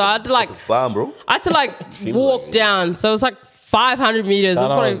townhouse. So I had to like, farm, bro. I had to like walk down. So it was like 500 meters.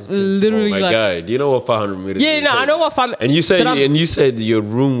 That's what I literally like. God, do you know what 500 meters is? Yeah, no, I know what 500. And you said your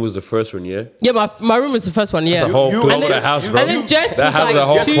room was the first one, yeah? Yeah, my room was the first one, yeah. That's a whole kilometer house, bro. And then Jess that was house like a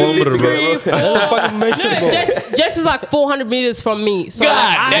whole kilometer, bro. Jess was like 400 meters from me. So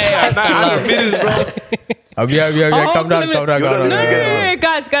God damn, 900 meters, bro. Calm down. No,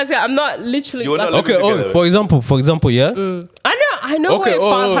 guys, I'm not literally. Okay, for example, yeah. I know where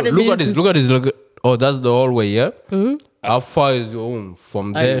 500 meters. Look at this. Oh, that's the hallway, yeah. Mm-hmm. How far is your home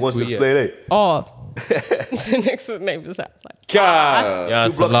from there? He wants to explain it. Oh, the next neighbor's house. Like, God. Yeah,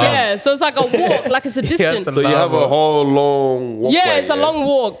 so it's like a walk, like it's a distance. So you have a whole long walkway. Yeah, it's a long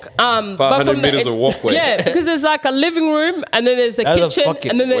walk. 500 meters of walkway. Yeah, because there's like a living room, and then there's the kitchen,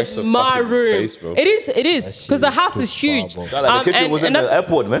 and then there's my room. Space, it is, because the house is huge. The kitchen was in the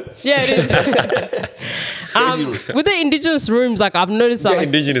airport, man. Yeah, it is. With the indigenous rooms, like I've noticed, like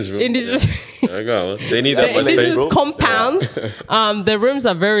indigenous rooms. They need that much space. Indigenous compounds. The rooms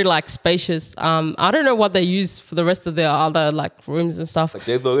are very like spacious. I don't know what they use for the rest of their other like rooms and stuff. Like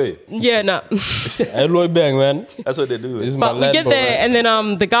they yeah, no. Bang, man. That's what they do. But we get there, and then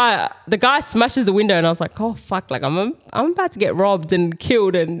the guy smashes the window, and I was like, oh fuck, like I'm about to get robbed and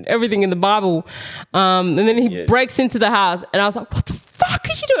killed and everything in the Bible. And then he breaks into the house, and I was like, what the fuck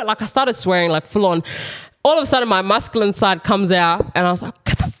are you doing? Like I started swearing like full on. All of a sudden, my masculine side comes out, and I was like,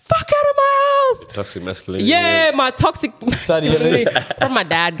 get the fuck out of my house. Toxic masculinity. Yeah, my toxic masculinity. From my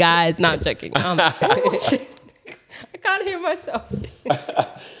dad, guys. No, I'm joking. I can't hear myself.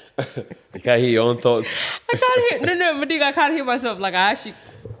 You can't hear your own thoughts. I can't hear. No, Madig, I can't hear myself. Like I actually.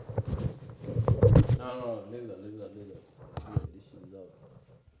 No, leave that.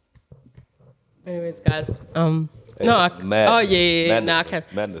 Anyways, guys. No. Oh yeah. No, I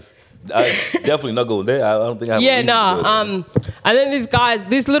can't. Madness. I definitely not going there. I don't think I have a Yeah, reason to go there. and then these guys,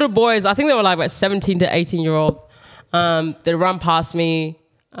 these little boys, I think they were like about 17 to 18 year olds. They run past me,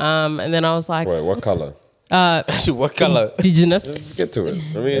 and then I was like, Wait, what color? What color? indigenous. Get to it.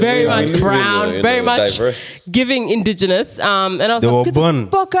 I mean, Very we much live in brown, a very much diverse- giving indigenous. And I was They like, were get born.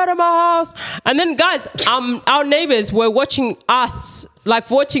 the fuck out of my house. And then guys, our neighbors were watching us, like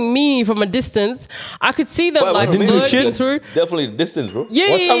watching me from a distance. I could see them But like maybe lurking through. Definitely distance, bro. Yeah,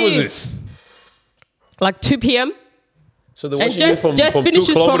 What time was yeah. this? Like 2 p.m. So they're And watching you from 2 finishes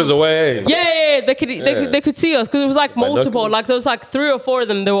kilometers from- away. Yeah, they could see us because it was like multiple. Binoculars? Like there was like 3 or 4 of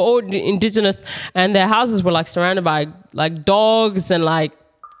them. They were all indigenous, and their houses were like surrounded by like dogs and like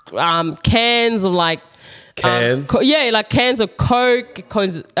cans of like Cans? like cans of Coke,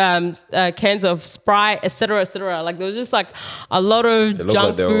 cans of Sprite, etc., etc. Like there was just like a lot of They look junk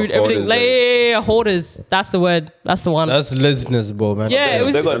like they were food, everything. hoarders Like, then. yeah, hoarders. That's the word. That's the one. That's laziness, bro, man. Yeah, it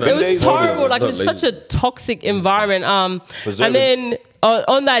was They just, got it was big just days. horrible. Like it was Not such a toxic environment. And Preserving. then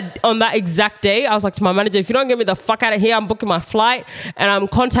on that exact day, I was like to my manager, if you don't get me the fuck out of here, I'm booking my flight and I'm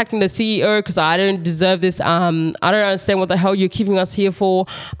contacting the CEO because I don't deserve this. I don't understand what the hell you're keeping us here for.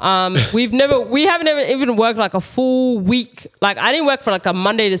 We haven't ever even worked like a full week. Like I didn't work for like a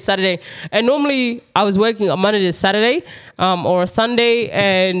Monday to Saturday, and normally I was working a Monday to Saturday or a Sunday.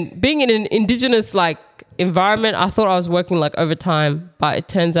 And being in an indigenous like environment, I thought I was working like overtime, but it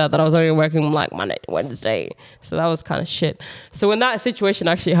turns out that I was only working like Monday to Wednesday. So that was kind of shit. So when that situation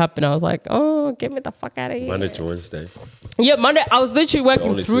actually happened, I was like, oh, get me the fuck out of here. Monday to Wednesday. Yeah, Monday. I was literally working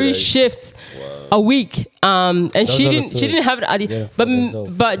Only 2 3 days. shifts a week, and she understood. didn't have it. Yeah, for themselves.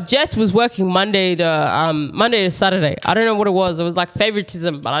 But Jess was working Monday to Saturday. I don't know what it was. It was like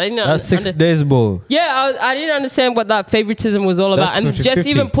favoritism, but I didn't. That's 6 understand. days, bro. Yeah, I didn't understand what that favoritism was all about, That's and Jess 50-50.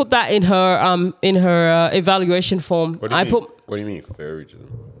 even put that in her evaluation form. What do you mean? What do you mean favoritism?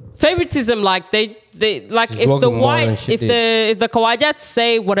 Favoritism, like they like She's if the working more than whites, she if did. the Kawajats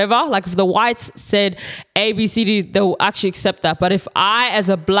say whatever, like if the whites said A, B, C, D, they'll actually accept that. But if I, as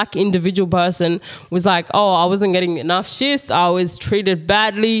a black individual person, was like, oh, I wasn't getting enough shifts, I was treated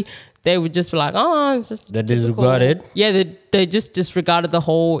badly, they would just be like, oh, it's just They typical. disregarded? Yeah, they just disregarded the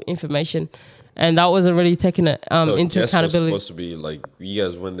whole information, and that wasn't really taking it So into Jess was accountability. supposed to be like, you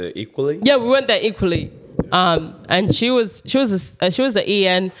guys went there equally? Yeah, we went there equally. And she was the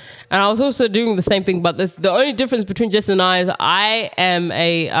EN, and I was also doing the same thing. But the only difference between Jess and I is I am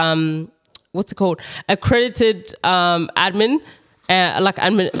a what's it called, accredited admin,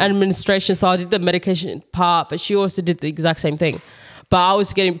 administration. So I did the medication part, but she also did the exact same thing. But I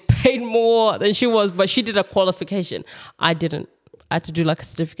was getting paid more than she was. But she did a qualification. I didn't. I had to do like a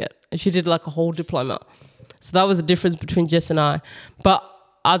certificate, and she did like a whole diploma. So that was the difference between Jess and I. But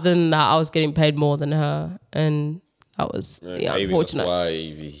other than that, I was getting paid more than her, and that was Maybe that's unfortunate.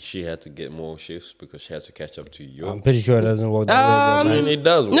 why she had to get more shifts, because she has to catch up to you. I'm pretty sure it doesn't work that way, I bro, man. mean, it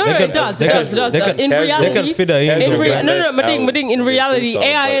does. No, They it can- does. they It can- does. It does. they can- In casual- reality, they can fit her in. in Okay. Mading, in reality,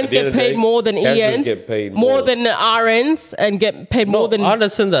 AINs get paid more than ENs, get paid more than RNs, and get paid more than. I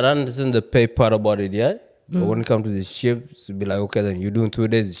understand that. I understand the pay part about it, yeah? But when it comes to the shifts, it'd be like, okay, then you're doing 2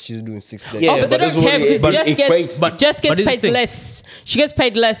 days, she's doing 6 days. Yeah, Oh, but they but that's don't what care it- because but Jess it gets, equates. but Jess but gets this is the paid thing. less. She gets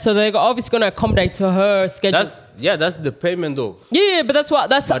paid less, so they're obviously going to accommodate to her schedule. That's the payment though. Yeah, but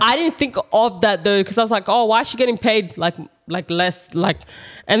I didn't think of that though, because I was like, oh, why is she getting paid like less? Like,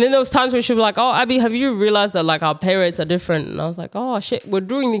 and then there was times when she was like, oh, Abby, have you realized that like our pay rates are different? And I was like, oh shit, we're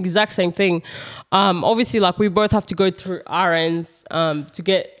doing the exact same thing. Obviously, like we both have to go through RNs to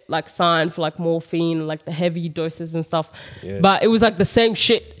get like signed for like morphine, like the heavy doses and stuff. Yeah. But it was like the same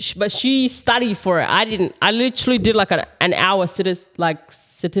shit. But she studied for it. I didn't. I literally did like an hour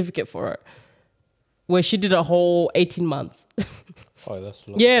certificate for it, where she did a whole 18 months. Oh, that's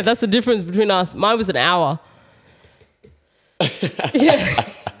low. Yeah, that's the difference between us. Mine was an hour. Yeah,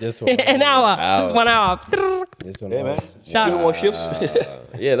 This one. an hour. Just 1 hour. This one. Yeah, man. She Done. doing more shifts.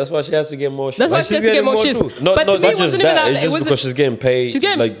 Yeah, that's why she has to get more shifts. That's why But she has she's to get getting more more shifts. too. No, But no, to me, not it just wasn't even that. that. It's It just wasn't- because she's getting paid. She's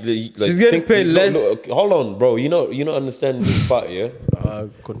getting- like She's getting paid less. hold on, bro. You don't understand this part, yeah?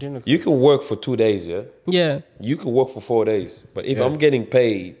 Continue. You can work for 2 days, yeah? Yeah, You can work for 4 days. But if Yeah. I'm getting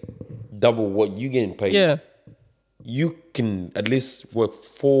paid double what you getting paid, yeah. you can at least work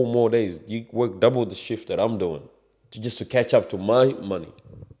 4 more days. You work double the shift that I'm doing just to catch up to my money.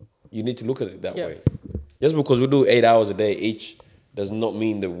 You need to look at it that Yeah. way. Just because we do 8 hours a day each does not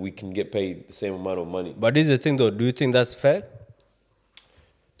mean that we can get paid the same amount of money. But this is the thing though. Do you think that's fair?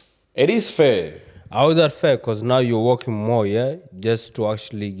 It is fair. How is that fair? Because now you're working more, yeah, just to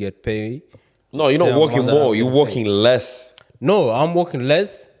actually get paid. No, you're not Same working amount that more. I'm You're getting working less. No, I'm working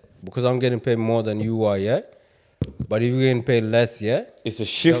less because I'm getting paid more than you are, yeah. But if you're getting paid less, yeah. It's a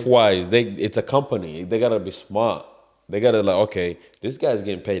shift wise. It's a company. They gotta be smart. They gotta like, okay, this guy's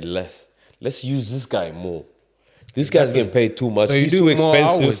getting paid less. Let's use this guy more. This guy's getting paid too much. So you He's do too more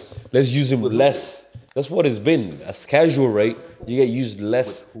expensive. hours. Let's use him less. That's what it's been. As casual rate, you get used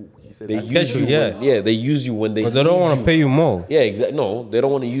less. They use casual, you. yeah. When, they use you when they. But they don't need want to you. pay you more. Yeah, exactly. No, they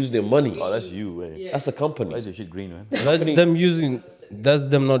don't want to use their money. Oh, that's you, man. That's a company. Why is your shit green, man? That's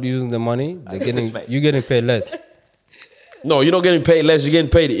them not using the money. They're getting you getting paid less. No, you're not getting paid less. You're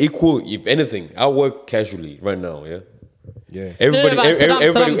getting paid equal. If anything, I work casually right now. Yeah. Yeah. Everybody, No, but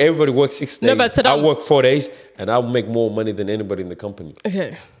Saddam- everybody works 6 days. No, but I Saddam- work 4 days, and I'll make more money than anybody in the company.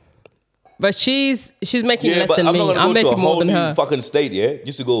 Okay. But she's making Yeah, less but than I'm me. not gonna I'm go to a making more whole than new her. fucking state, yeah,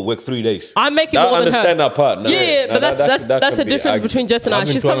 just to go work 3 days. I'm making I more than her. understand that part. No, Yeah, no, but that that's can the be difference argued. between Jess and I. I've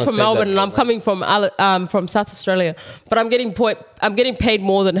been She's trying coming to from say Melbourne, that, and I'm coming from South Australia. But I'm getting paid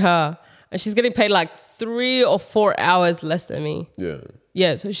more than her, and she's getting paid like 3 or 4 hours less than me. Yeah.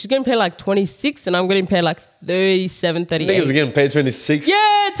 Yeah, so she's getting paid like 26, and I'm getting paid like 37, 38. Niggas are getting paid 26.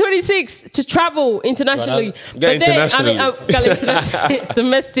 Yeah, 26 to travel internationally. Yeah, internationally.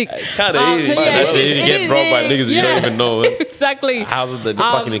 Domestic. Kind of easy. Internationally, you get brought by niggas you don't even know. Man. Exactly. Houses that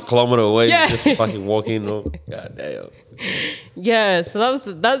fucking a kilometer away. yeah. Just fucking walk in. God damn. Yeah, so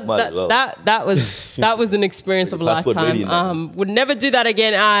Might as well. that was an experience of a Passport ready lifetime. now. Would never do that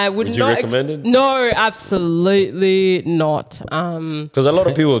again. I would Would you not. recommend it? No, absolutely not. Because a lot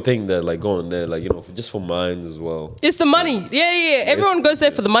of people think that like going there, like, you know, just for minds as well. It's the money. Yeah. Everyone goes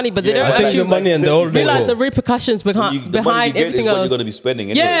there for the money, but they Yeah, don't I think actually the money and the old realize day. the repercussions The behind money you get is everything what else. you're gonna be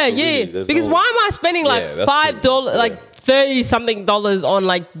spending. Anyway, Yeah, so really, there's because no- why am I spending like Yeah, that's $5, true. like $30-something on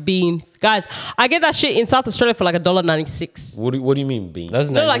like beans, guys? I get that shit in South Australia for like $1.96. What do you mean bean? That's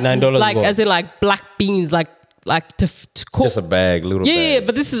No, like $99. like as in like black beans, like to cook. Just a bag, little Yeah, bag.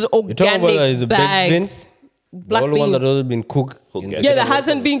 but this is You talking about organic the baked bags. beans? Black the only one that beans. hasn't been cooked. Yeah. Yeah, that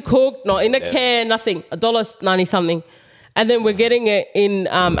hasn't been cooked, not in a can, nothing. $1.90 something. And then we're getting it in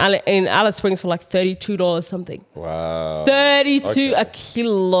Alice Springs for like $32 something. Wow. 32 a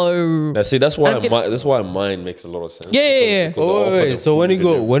kilo. Now see, that's why I'm getting- that's why mine makes a lot of sense. Yeah. Because they Oh, offer wait, the so when food you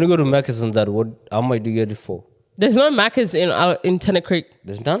go and when you go to Macca's and that, how much do you get it for? There's no Macca's in Tennant Creek.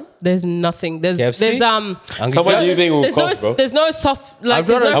 There's none. There's nothing. There's KFC? How much do you think it would there's cost, bro? there's no soft like I'd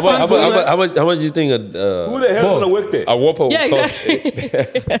rather- there's no How much, fast food. how much do you think Who the hell gonna work there? a Whopper would Yeah, cost?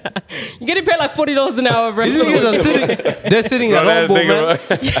 exactly. You're getting paid like $40 an hour, bro. These niggas are they're sitting at Bro, home, bro, that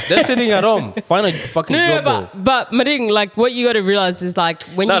man. nigga, They're sitting at home. Find a fucking No, job, bro. but Mading, like what you got to realize is like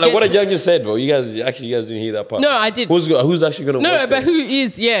when Nah, you like get what a young just said, bro. You guys didn't hear that part. No, I did. Who's actually gonna no, work but there? who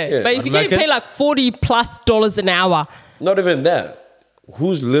is? Yeah, but if you're getting Macca's? paid like $40+ an hour, Not even that.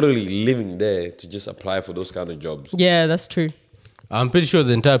 Who's literally living there to just apply for those kind of jobs? yeah, that's true. I'm pretty sure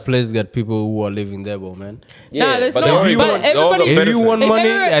the entire place got people who are living there, bro, man. Nah, there's but no- they already but want everybody- all the If you benefits. want If money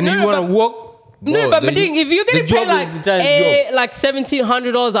every- and no, you want to but- work, No, bro, but the- Mading, if you're getting the job paid is the entire job. like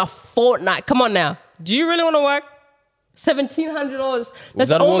 $1,700 a fortnight, come on now. Do you really want to work? $1,700. That's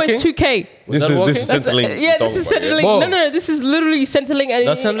that almost working? $2,000. This that is working? Centrelink. Yeah, we're this talking is about, yeah. Centrelink. Whoa. No, this is literally Centrelink,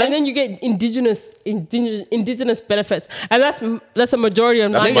 That's Centrelink? and then you get indigenous benefits, and that's a majority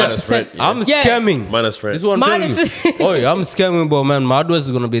of That's 99%. minus rent, yeah. I'm Yeah. scamming. Minus rent. This one tell Minus- you. Oh, I'm scamming, bro, man. My address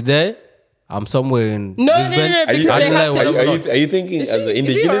is gonna be there. I'm somewhere in No, Brisbane. no, Are you, because are, they you, have to- are you thinking as an he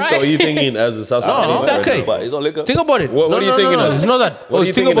indigenous alright? or are you thinking as a South Sudanese? Oh, It's okay. but it's on liquor. Think about it. What are you thinking No, of? it's not that. What are Oh,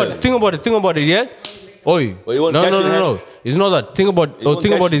 you think thinking about of? it. Think about it. Think about it. Yeah. Oi. Well, you want No, cash no, in no, no. hands? It's not that. Think about. You Oh, want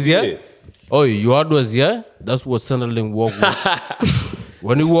think cash about this. in Yeah. there? Oh, your address. Yeah. That's what Centrelink work with.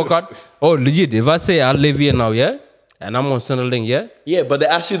 When you walk out. Oh, legit. If I say I live here now, yeah, and I'm on Centrelink, yeah. Yeah, but they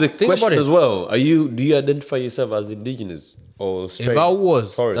ask you the Think question about it. as well. Do you identify yourself as indigenous or straight I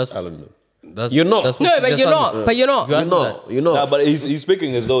was, Torres that's- Islander? That's, You're not. that's what No, you but just you're asked me. not. But you're not. You asked me You're that. not. You're not. Nah, but he's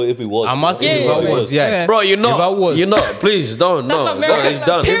speaking as though if he was. I'm asking Yeah, if yeah, I yeah. was, yeah. Okay. Bro, you're not. If I was. You're not. Please don't. No, That's no, American. it's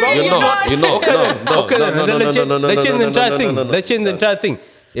done. Period, You're you're not. not. You're not. Okay, No, then. no, Okay, no, then. no, Then no, let's no, change no, no, let's no, change the no, entire no, thing. no, no. Let's change the entire thing.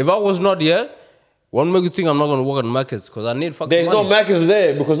 If I was not here, what make you think I'm not going to work at markets? Because I need fucking There's no money. Macca's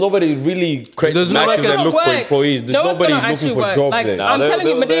there because nobody really creates There's no Macca's Macca's. and look for Work. employees. There's No one's nobody gonna looking actually for work. jobs Like, there. Nah, I'm they- telling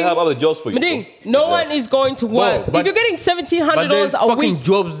you, they Mading. have other jobs for you. Mading, bro. no one is going to work. but- if you're getting But $1,700 there's a fucking week.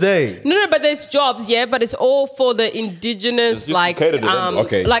 jobs there. No, but there's jobs, yeah, but it's all for the indigenous, It's just like, to cater to them.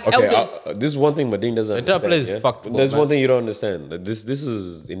 Okay. like okay. elders. This is one thing Madine doesn't Entire understand. place is yeah? fucked, There's man. one thing you don't understand. That this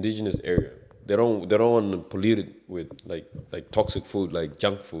is indigenous area. they don't want to pollute it with like toxic food, like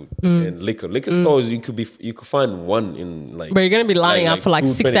junk food and liquor. Liquor stores, you could find one in like. But you're gonna be lining up for like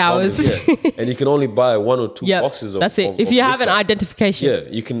 2 6 20 hours. kilometers, yeah. And you can only buy 1 or 2 Yeah, boxes of. that's it. If of you have an liquor. identification. Yeah,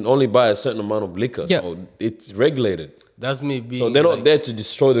 you can only buy a certain amount of liquor. Yeah. So it's regulated. That's me being. So they're not there to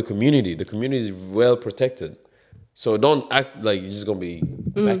destroy the community. The community is well protected. So don't act like you're just gonna be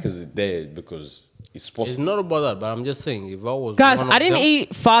back as dead because it's supposed It's to. not about that, but I'm just saying, if I was Guys, one of I didn't them-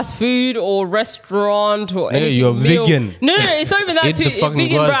 eat fast food or restaurant or anything. you're meal. vegan. No, it's not even that Eat too. the It's fucking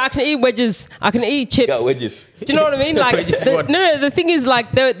vegan, bro. grass. I can eat wedges. I can eat chips. Got wedges. Do you know what I mean? Like, What? no. The thing is,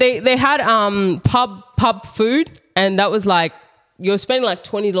 like, they had pub food, and that was like you're spending like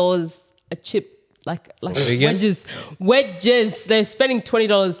 $20 a chip, like Vegan? wedges. They're spending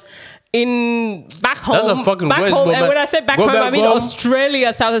 $20 in back home. That's a fucking back wedge, home. bro, And man. when I say back Go home, back I mean home.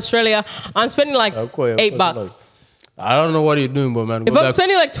 Australia, South Australia. I'm spending like Of course, $8. I don't know what you're doing, but man. If Go I'm back.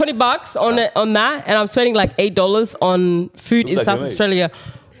 spending like $20 on that, and I'm spending like $8 on food in like South you're right. Australia,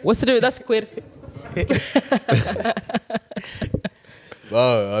 what's to do? That's queer.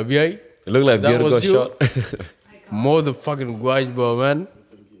 Wow, Abiyai, It looked like That Beard got was you? shot. more the fucking guaj, bro, man.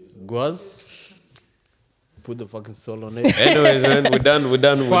 Guaz. Put the fucking soul on it. Anyways, man, we're done with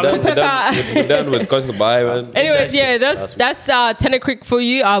Costco. Bye, man. Anyways, yeah, that's Tender Creek for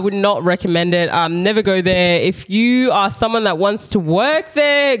you. I would not recommend it. Never go there. If you are someone that wants to work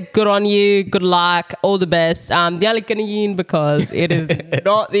there, good on you. Good luck. All the best. The Alicante because it is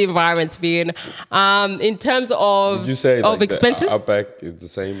not the environment to be in. In terms of Did you say of like expenses, the Outback is the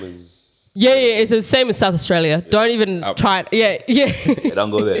same as? yeah, it's the same as South Australia. Don't even Outback. try it. Yeah. Hey,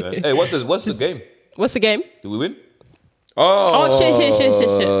 don't go there, man. Hey, what's this? What's the game? What's the game? Did we win? Oh,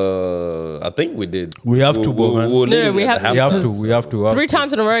 shit. I think we did. We have to, bro, man. No, leading we at have the to. halftime. We have to. 3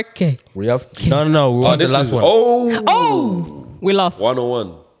 times in a row. Okay. We have to. No. We won the This last is one. Oh, we lost.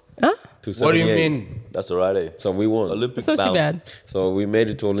 101. Huh? To What do you 78. mean? That's the right, eh? So we won. Olympic It's not too bound. bad. So we made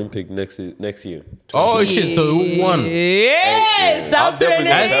it to Olympic next year. Oh shit! So who won? Yeah, South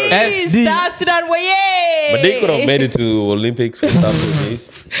definitely Sudanese. FD. South Sudan, way yeah. But they could have made it to Olympics for South Sudanese.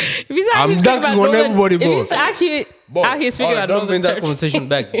 If he's I'm actually speaking dunking about on Northern- everybody, if bro. he's actually out here speaking about Don't bring Northern that Territory. conversation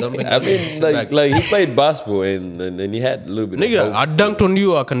back. Don't bring I that mean, conversation back. like he played basketball and he had a little bit Nigga, of I dunked on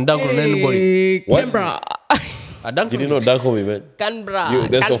you. I can dunk on anybody. What? Canberra. I dunked Did on you not dunk on me, man? Canberra.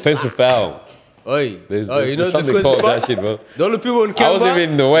 That's offensive foul. Oi, There's you know something the called crazy that shit, bro. The only people in I Canberra. wasn't even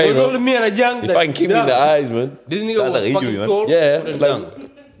in the way, it was bro. only me and a junk. If I can keep me in the eyes, man. This nigga Sounds was like fucking injury, man. tall. Yeah, couldn't like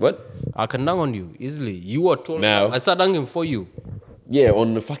dunk. what? I can dunk on you easily. You are tall. Now. I start dunking for you. Yeah,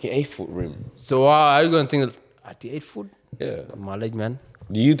 on the fucking 8-foot rim. So are you gonna think at the 8 foot? Yeah. My leg, man.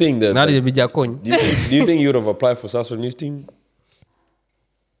 Do you think that? Not like, even Jakon. do you think you would have applied for South Sudanese team?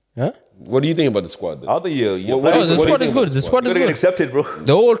 Huh? What do you think about the squad? Then? How the year? What do Oh, you- the what do you squad think is about good. The squad You're is gonna get good. accepted, bro.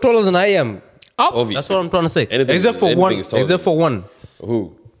 They're all taller than I am. Oh, Obvious. That's what I'm trying to say. Anything- Except for anything one. is taller Except for one.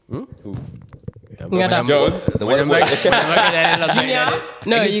 Who? yeah, Jones. Junior?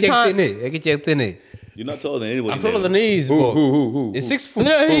 No, you can't. You're not taller than anybody. I'm taller there. than these, bro. Who? It's 6 foot.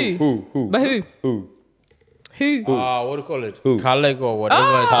 No, who? Who? But who? Who? Who? What do you call it? Who? Khaled or whatever.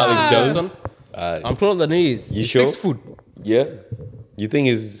 Ah. Khaled Jones. I'm taller than these. You It's sure? 6 foot. Yeah. You think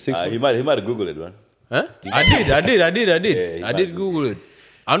it's 6 foot? He might have Googled it, man. Huh? I did. he I did might. Google it.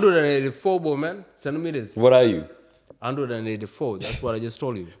 184, bro, man. Centimeters. What are you? 184. That's what I just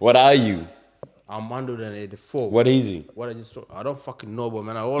told you. What are you? I'm 184. What is he? What I just told I don't fucking know, bro,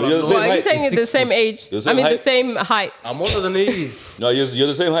 man. All So I you're know the Well, same are you height. saying it's the same age? You're the I same mean, the height. same height. I'm older than these. No, you're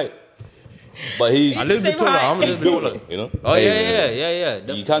the same height. But he's A little bit Same taller. height. I'm a little bit taller. you know. Oh, Hey,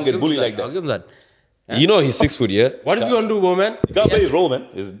 yeah. You can't get bullied like that. I'll give him that. You know he's 6 foot, yeah? What is you gonna do, bro, man? You gotta play his role, man.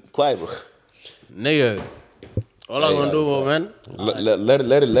 It's quiet, bro. Nigga. All I'm gonna do, bro, man. Let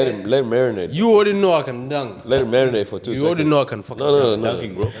him marinate. You already know I can dunk. Let him marinate for 2 You seconds. already know I can fucking No.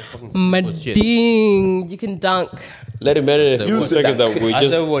 Dunking, bro. Mading, you can dunk. Let him marinate for 2 Used to seconds. That we Ask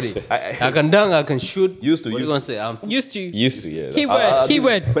just everybody. I can dunk, I can shoot. Used to, What you used gonna say? I'm Used to. used to, yeah. that's- Keyword.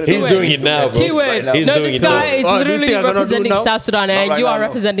 Keyword. He's He's keyword. doing it now, bro. Keyword. Right now. He's No, doing this it now. guy is Oh, do you literally think I cannot do it representing now? South Sudan, Not and right you now, are bro.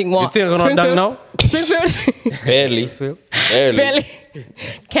 representing what? You think I cannot dunk now? Springfield. Barely. Barely.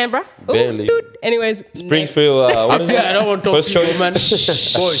 Canberra. Ooh, Barely. dude. Anyways. Springfield, what is Yeah, I don't want to talk First to you, choice. man.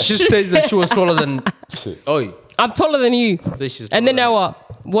 Boy, she says that she was taller than. Oi. I'm taller than you. Says she's And then taller now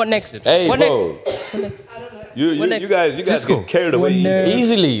what? What next? Hey, what bro. next? You next? guys Cisco. get carried away. What easy. next?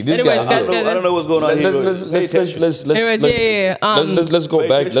 Easily. This Anyways, guy. guys, I don't know what's going on here, bro. Let's Anyways, let's go Wait,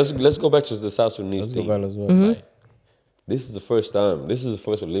 back. wait. Let's go back to the South Sudanese thing. Mm-hmm. This is the first time. This is the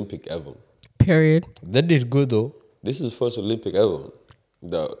first Olympic ever. Period. That is good though. This is the first Olympic ever.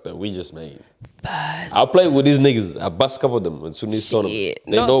 that we just made. I played with these niggas. I bust a couple of them as soon as told them. Shit.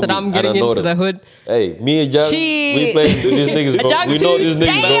 They Not know that me. I'm I getting don't know into them. the hood. Hey, me and John, we Shit. played with these niggas, bro. John We know these Juice,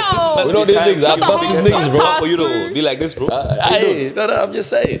 niggas, bro. damn. We know these niggas. I bust these niggas, bro. For you to be like this, bro. Hey, no, I'm just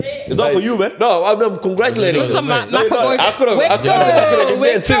saying. It's not for you, man. No, I'm congratulating Some you. McAvoy. I could have Wake been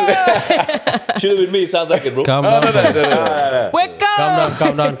there up. too. Should have been me. It sounds like it, bro. Calm down. Wake up.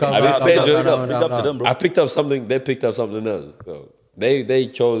 Calm down. I respect you. Big up to them, bro. I picked up something. They picked up something else. So they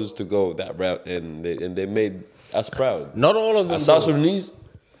chose to go that route, and they made us proud. Not all of them. As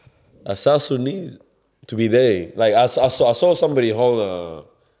South Sudanese, to be there. Like I saw somebody hold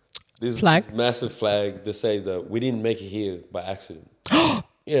this Flag? massive flag that says that we didn't make it here by accident.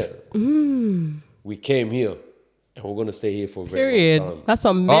 Yeah, we came here, and we're gonna stay here for a very Period. long time. That's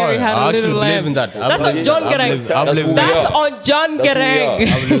on Mary had I a actually little believe lamb. in that. That's on John Gereng. I believe in That's that. on John That's who we are. Gereng.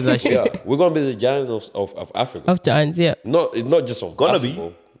 I believe that shit. Yeah, we're gonna be the giants of Africa. Of Giants, yeah. It's not just on Gonna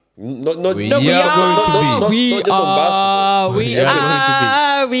basketball. Not We No, we are are. going to be. We not just on are. We We are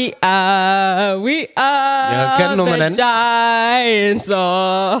are. We are. We Yeah, are no, the man. Giants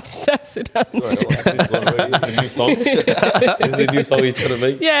of South Sudan. This is a new song. This is a new song you're trying to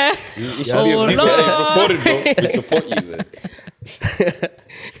make. Yeah. You should be a people that reported, bro. We support you, man.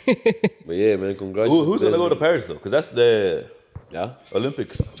 But yeah, man, congratulations. Who's gonna go to Paris though? Because that's the Yeah,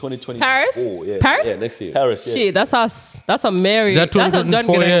 Olympics 2020. Paris? Yeah. Paris? yeah, next year. Paris. Yeah. Shit, that's us. That's on Mary. That That's on John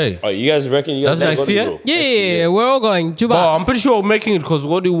 2004, Gereng. yeah. Oh, you guys reckon you guys That's gotta next go to year? Europe? Yeah, we're all going. Juba. Oh, I'm pretty sure we're making it because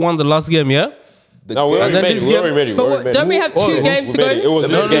what do you won the last game, yeah? No, we already then made it. this We game- already made it. But We already made don't we it. have two games to We made it. It go? was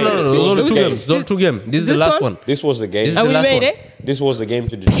No, this no, game. no, no. It Those was are this two game. games. Those are two games. This is the This last one? one. This was the game. This is And the we last made one. it. This was the game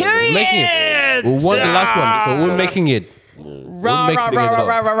to determine. Period. Making it. We won the last one, so we're making it. Rah, We'll rah, make rah, it rah, up.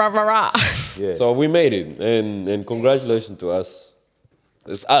 rah, rah, rah, rah, rah. Yeah. So we made it, and congratulations to us.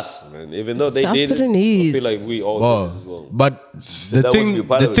 It's us, man. Even though they South did it, I Sudanese. feel like we all Wow. did as well. But the that thing, was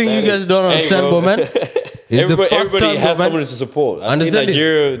part the of thing it. you guys don't Hey, understand, bro. bro, man. is the Everybody, first everybody time, has bro, man. someone to support. I see Understand it.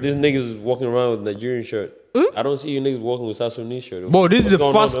 Nigeria, these niggas walking around with Nigerian shirt. I don't see you niggas walking with South Sudanese shirt. Bro, this is What's the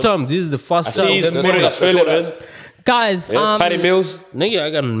going on, first man? time. This is the first I time. see you Them supporting niggas- Australia, man. Guys, Yeah, Patty Mills. Nigga, I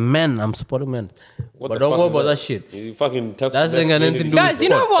got men. I'm supporting men. What But the don't fuck worry is about that shit. You fucking touch That's the ain't got anything to do with guys, you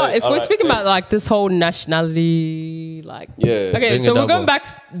know what? If we're alright, speaking hey. about like this whole nationality, like Yeah. okay, Bring so it we're down, going bro.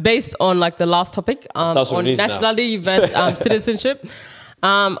 back based on like the last topic South on Sudanese now. nationality versus citizenship.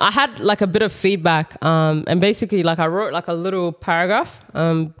 I had like a bit of feedback, and basically like I wrote like a little paragraph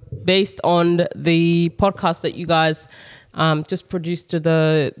based on the podcast that you guys just produced to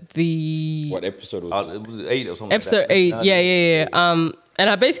the What episode was this? It was 8 or something. episode like that. 8. Yeah. And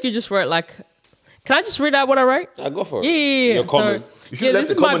I basically just wrote like, can I just read out what I wrote? Go for it. Yeah. Your comment. You should have left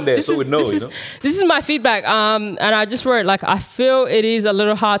this the is comment there this so is- we'd know, this you is- know? This is my feedback. And I just wrote like, I feel it is a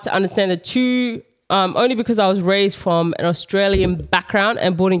little hard to understand the two, only because I was raised from an Australian background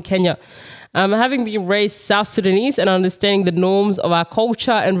and born in Kenya. Having been raised South Sudanese and understanding the norms of our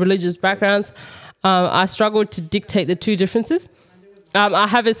culture and religious backgrounds, I struggled to dictate the two differences. I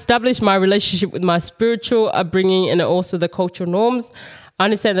have established my relationship with my spiritual upbringing and also the cultural norms. I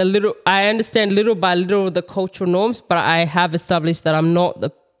understand little by little the cultural norms, but I have established that I'm not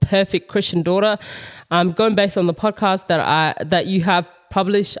the perfect Christian daughter. Going based on the podcast that you have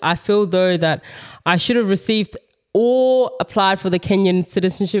published, I feel though that I should have received or applied for the Kenyan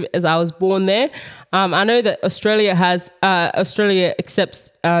citizenship as I was born there. I know that Australia accepts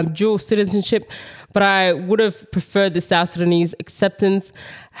dual citizenship, but I would have preferred the South Sudanese acceptance.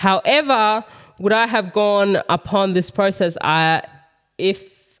 However, would I have gone upon this process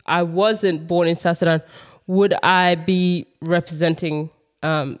if I wasn't born in South Sudan? Would I be representing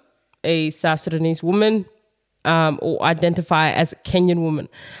a South Sudanese woman or identify as a Kenyan woman?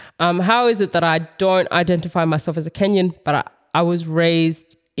 How is it that I don't identify myself as a Kenyan, but I was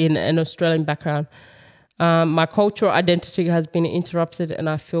raised in an Australian background? My cultural identity has been interrupted and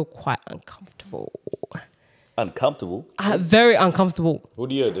I feel quite uncomfortable. Uncomfortable. Very uncomfortable. Who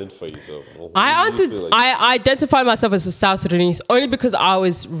do you identify yourself? I identify myself as a South Sudanese only because I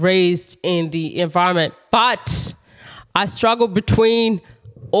was raised in the environment, but I struggle between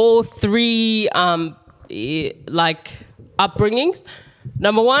all three upbringings.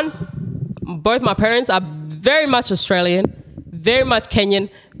 Number one, both my parents are very much Australian, very much Kenyan,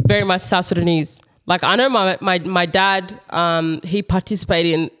 very much South Sudanese. Like I know my dad,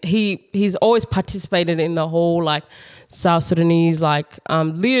 he's always participated in the whole like South Sudanese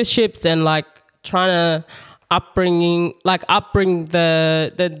leaderships and like trying to upbring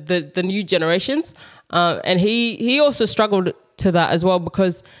the new generations. And he also struggled to that as well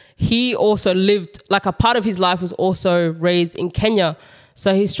because he also lived, like a part of his life was also raised in Kenya.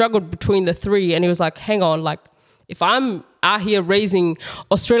 So he struggled between the three and he was like, hang on, like if I'm out here raising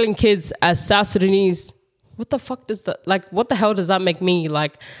Australian kids as South Sudanese, what the fuck does that, like, what the hell does that make me?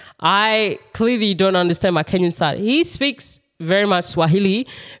 Like, I clearly don't understand my Kenyan side. He speaks very much Swahili,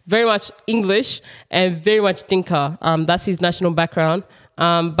 very much English, and very much Dinka. That's his national background.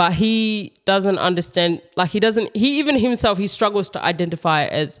 But he doesn't understand, like, he even himself, he struggles to identify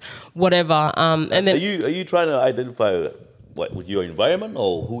as whatever. And then, are you trying to identify what with your environment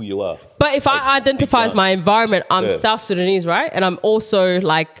or who you are? but if I identify as my environment, I'm South Sudanese, right? And I'm also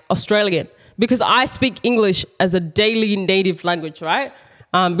like Australian because I speak English as a daily native language, right?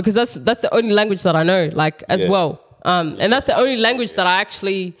 Because that's the only language that I know, like, as well. And that's the only language that I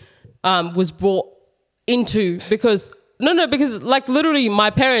actually was brought into because like literally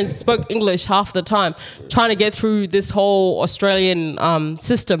my parents spoke English half the time trying to get through this whole Australian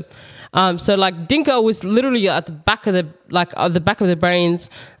system. So like Dinka was literally at the back of the brains,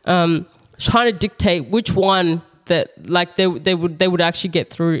 trying to dictate which one that like they would actually get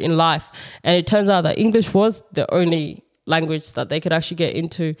through in life. And it turns out that English was the only language that they could actually get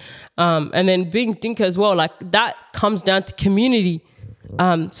into. And then being Dinka as well, like that comes down to community.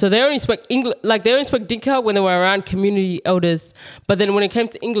 So they only spoke English, like they only spoke Dinka when they were around community elders. But then when it came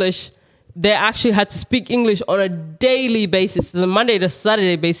to English, they actually had to speak English on a daily basis, the Monday to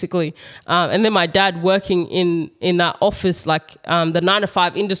Saturday, basically. And then my dad working in that office, like the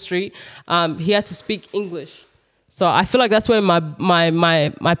 9-to-5 industry, he had to speak English. So I feel like that's where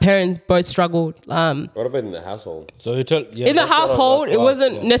my parents both struggled. What about in the household? So you tell In the household, it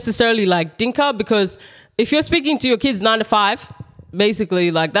wasn't necessarily like Dinka, because if you're speaking to your kids 9 to 5,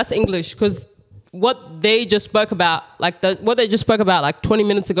 basically like that's English, because what they just spoke about, like 20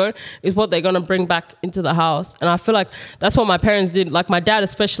 minutes ago, is what they're gonna bring back into the house. And I feel like that's what my parents did. Like my dad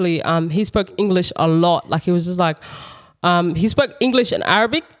especially, he spoke English a lot. Like he was just like, he spoke English and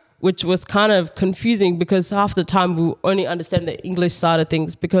Arabic, which was kind of confusing because half the time we only understand the English side of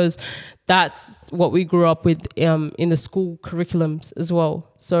things because that's what we grew up with in the school curriculums as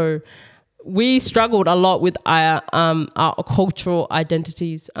well. So we struggled a lot with our cultural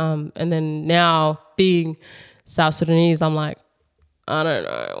identities. And then now being South Sudanese, I'm like, I don't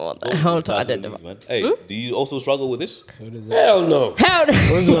know what the hell to identify. Man. Hey, do you also struggle with this? Hell no. Hell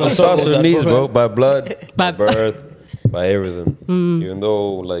no. I'm South Sudanese, bro. By blood, by birth, by everything. Even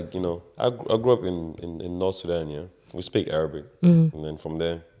though, like, you know, I grew up in North Sudan, yeah. We speak Arabic. And then from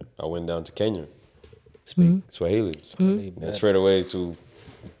there, I went down to Kenya. Speak Swahili. And straight away to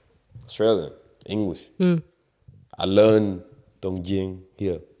Australia, English. I learned Dongjing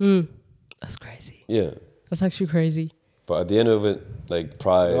here. That's crazy. Yeah. That's actually crazy. But at the end of it, like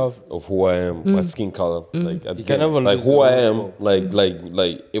pride of who I am, my skin color, like at the end, like lose who the I am, like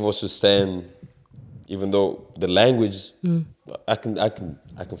it was to stand. Even though the language, I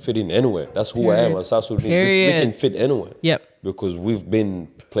can fit in anywhere. That's who I am. As South Sudanese, we can fit anywhere. Yep. Because we've been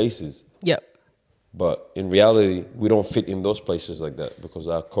places. Yep. But in reality, we don't fit in those places like that because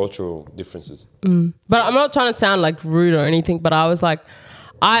of our cultural differences. But I'm not trying to sound like rude or anything, but I was like,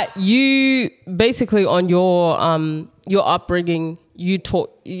 you basically on your upbringing, you sort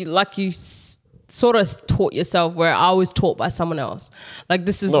of taught yourself, where I was taught by someone else. Like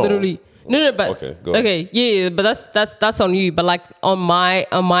this is literally. No, but okay, yeah, but that's on you. But like on my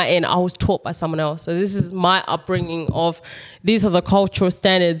end, I was taught by someone else. So this is my upbringing of these are the cultural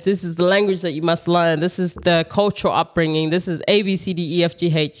standards. This is the language that you must learn. This is the cultural upbringing. This is A, B, C, D, E, F,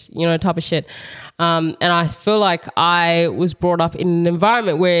 G, H, you know, type of shit. And I feel like I was brought up in an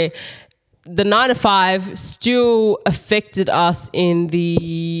environment where the 9 to 5 still affected us in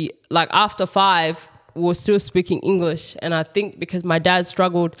the, like after 5, was still speaking English. And I think because my dad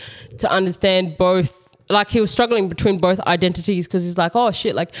struggled to understand both, like he was struggling between both identities, because he's like, oh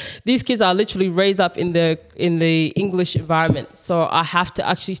shit, like these kids are literally raised up in the English environment, so I have to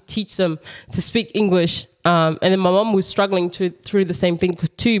actually teach them to speak English. And then my mom was struggling through the same thing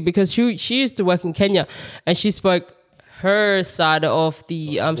too, because she used to work in Kenya and she spoke her side of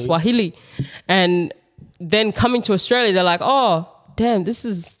the Swahili, and then coming to Australia, they're like, oh damn, this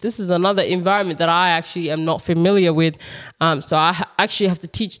is another environment that I actually am not familiar with. So I actually have to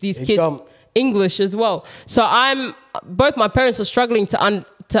teach these kids English as well. So both my parents are struggling to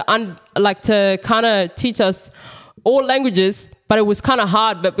kind of teach us all languages, but it was kind of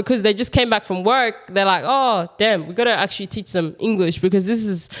hard. But because they just came back from work, they're like, oh damn, we gotta actually teach them English, because this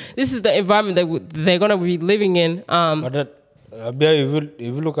is the environment that they're gonna be living in. But that, if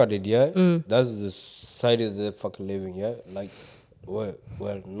you look at it, yeah, that's the society they're fucking living, yeah, like. Well,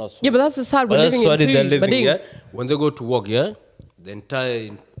 not so. Yeah, but that's the side we're living in too. They're living, yeah? When they go to work, yeah, the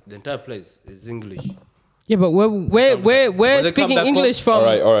entire place is English. Yeah, but we're speaking English from.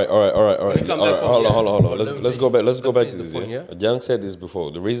 All right. come back home, Hold on. yeah. Let's go back. Let's go back to this. point, Yeah? yeah? Young said this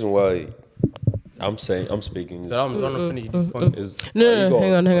before. The reason why I'm speaking. So I'm gonna finish this point. Is No, you go,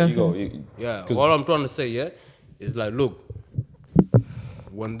 hang on. You go. Yeah, 'cause- all I'm trying to say, yeah, is like, look,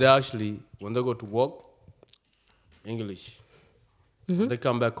 when they go to work, English. When they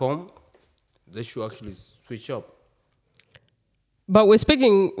come back home, they should actually switch up. But we're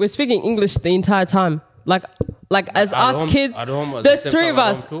speaking English the entire time. Like as At us home- kids, at home at the there's same three time of at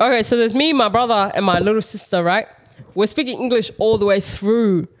us. home too? Okay, so there's me, my brother, and my little sister, right? We're speaking English all the way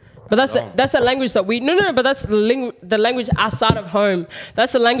through. But that's a language that we but that's the language outside of home.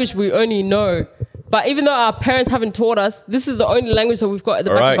 That's the language we only know. But even though our parents haven't taught us, this is the only language that we've got at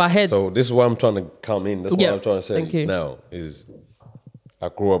the back of our heads. So this is what I'm trying to come in. That's what Yeah, I'm trying to say thank you. now is I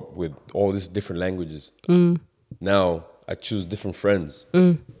grew up with all these different languages. Now I choose different friends.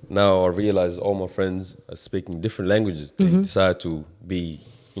 Now I realize all my friends are speaking different languages. They decide to be,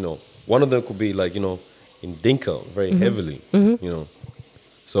 one of them could be like, in Dinka very heavily,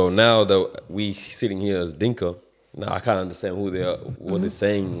 So now that we sitting here as Dinka, now I can't understand who they are, what they're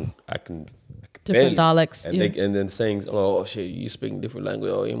saying. I can Different barely. dialects, and yeah. and then saying, oh shit, you speaking different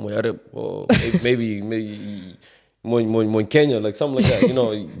language, or in Arab, or maybe more Kenya, like something like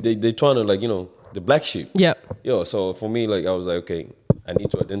that. They trying to the black sheep. Yeah. So for me, I was like, okay, I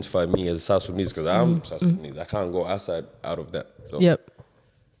need to identify me as a South Sudanese because I'm South Sudanese. I can't go out of that. So Yep.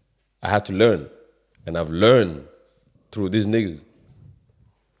 I had to learn, and I've learned through these niggas,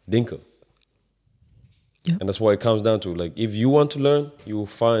 Dinka. Yeah. And that's what it comes down to. Like, if you want to learn, you will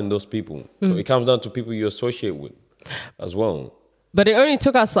find those people. So it comes down to people you associate with as well. But it only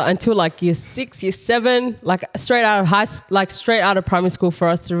took us until year 6, year 7, straight out of straight out of primary school for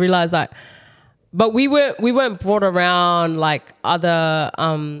us to realize that. But we weren't brought around other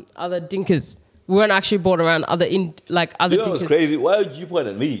Dinkas. We weren't actually brought around other other. You know what's Dinkas. crazy? Why would you point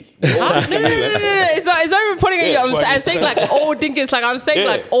at me? Huh? No. It's not even pointing at you. I'm saying all Dinkas. I'm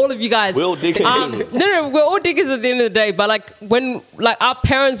saying all of you guys. We're all Dinkas. No, we're all Dinkas at the end of the day. But when our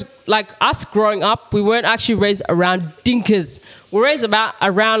parents, us growing up, we weren't actually raised around Dinkas. We're raised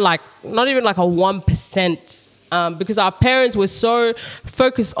around not even a 1%. Because our parents were so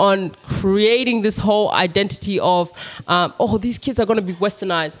focused on creating this whole identity of, these kids are going to be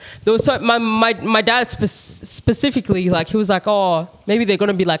westernized. There was my dad specifically, he was like, oh, maybe they're going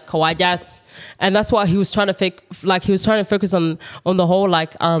to be like Kawajats. And that's why he was trying to he was trying to focus on the whole,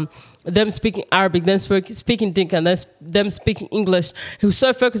 them speaking Arabic, them speaking Dinka, and them speaking English. He was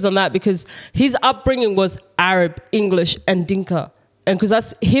so focused on that because his upbringing was Arab, English, and Dinka. And because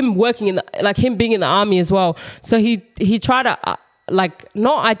that's him working in him being in the army as well. So he tried to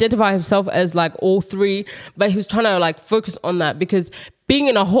not identify himself as all three, but he was trying to focus on that because being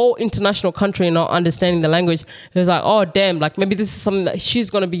in a whole international country and not understanding the language, he was like, oh damn, maybe this is something that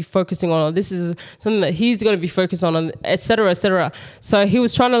she's going to be focusing on, or this is something that he's going to be focused on, et cetera, et cetera. So he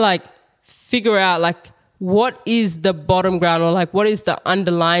was trying to figure out what is the bottom ground, or what is the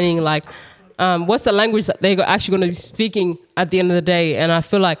underlining what's the language that they're actually going to be speaking at the end of the day. And I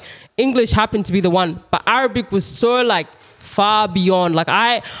feel like English happened to be the one, but Arabic was so far beyond.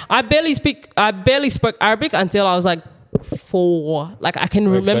 I barely spoke Arabic until I was 4. I can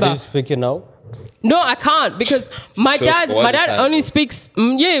remember. But you speaking now? No, I can't because my dad only speaks.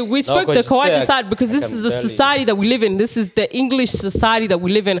 We spoke the Kawaja side because this is the society that we live in. This is the English society that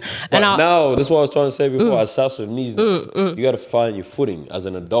we live in. But And now, that's what I was trying to say before. As South Sudanese, you got to find your footing as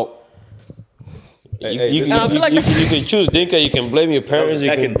an adult. You can choose Dinka. You can blame your parents.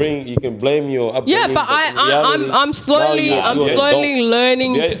 You can blame your upbringing. yeah, but I'm slowly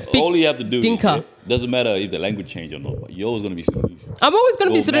learning to speak all you have to do Dinka. is, doesn't matter if the language change or not. You're always going to be Sudanese. I'm always going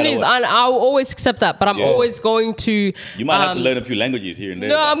to be No matter Sudanese, what. and I'll always accept that. But I'm always going to. You might have to learn a few languages here and there.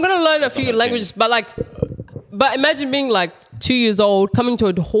 No, but I'm going to learn a that's not few gonna languages, change. but imagine being 2 years old, coming to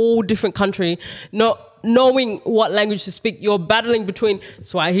a whole different country, not knowing what language to speak. You're battling between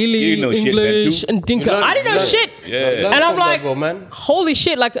Swahili, You didn't know shit then, English, too. and Dinka. I didn't know shit. Yeah. And I'm like, man. holy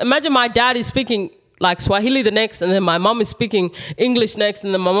shit. Imagine my dad is speaking Swahili the next, and then my mom is speaking English next,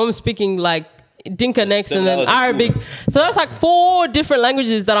 and then my mom is speaking Dinka next, and then 7 hours of Arabic. So that's 4 different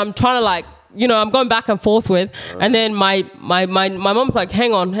languages that I'm trying to I'm going back and forth with. And then my mom's like,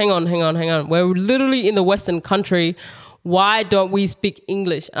 hang on. We're literally in the Western country. why don't we speak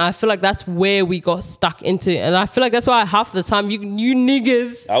English? And I feel like that's where we got stuck into. And I feel like that's why half the time you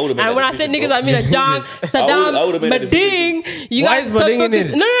niggas, and when I say niggas, I mean Ajahn, Saddam, Mading, you guys are so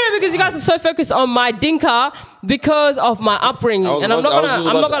focused. No, because you guys are so focused on my dinka because of my upbringing. And I'm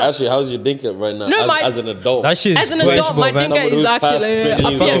not gonna actually, how's your dinka right now? No, as an adult. As an adult, my dinka is actually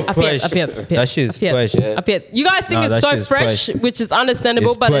that shit is fresh. You guys think it's so fresh, which is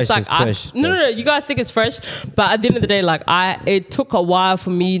understandable, but it's like no. You guys think it's fresh, but at the end of the day, like it took a while for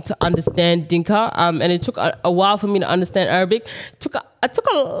me to understand Dinka, and it took a while for me to understand Arabic. It took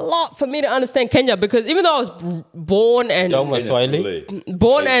a lot for me to understand Kenya, because even though I was born and 2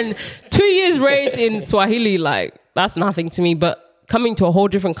 years raised in Swahili, like that's nothing to me. But coming to a whole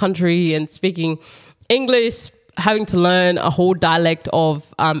different country and speaking English, having to learn a whole dialect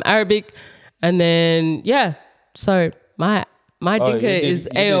of Arabic, and then so my dinka is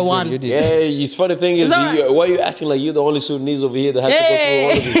AO1. Yeah, it's funny thing is, why you acting like you're the only Sudanese over here that has to go through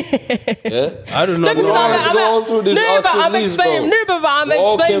all of this? Yeah? I don't know. I'm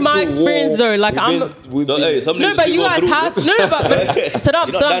explaining my experience though. Like but you guys have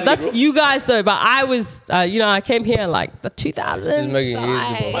Saddam, that's you guys though. But I was, I came here like the 2000s.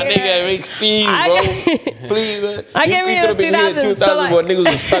 My nigga makes speed, bro. Please, man. I came here in the 2000s. But niggas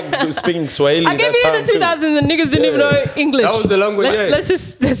were stuck speaking Swahili. I came here in the 2000s and niggas didn't even know English. The language, let's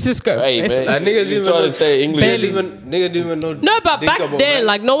just go. Hey, man, niggas didn't try to say English. Niggas didn't even know. No, but back then,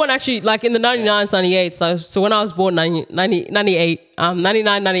 like no one actually, like in the 99s, 98. So when I was born, 98,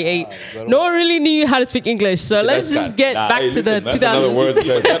 99, 98, no one really knew how to speak English. So let's just get back to the 2000s. Another word.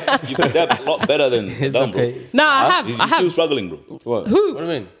 You can adapt a lot better than Saddam, bro. No, I have. He's still struggling, bro. What? Who? What do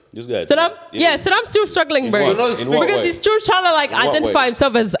you mean? This guy. Saddam? Yeah, Saddam's still struggling, bro. Because he's still trying to like identify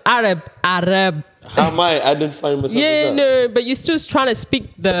himself as Arab. How am I identifying myself? Yeah, no, but you're still trying to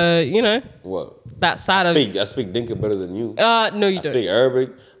speak the, what? That side I speak Dinka better than you. No, you I don't. speak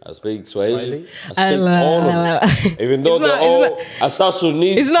Arabic. I speak Swahili. I speak all of them. Even though they're all as South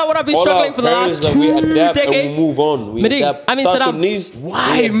Sudanese. Isn't that what I've been struggling for the last 2 we adapt decades? And we move on. We adapt. South Sudanese.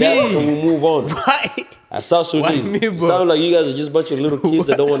 Why we adapt and we move on. Why? As South Sudanese. Why me, bro? Sound like you guys are just a bunch of little kids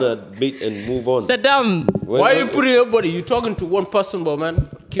that don't want to beat and move on. Saddam. Why are you putting everybody? You talking to one person, bro, man.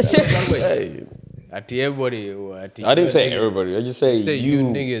 Keep it that way. Hey. At everybody. I didn't say everybody. I just say you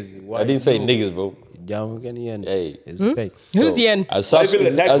niggas. I didn't say niggas, bro. Hey, it's okay. Who's the end? As South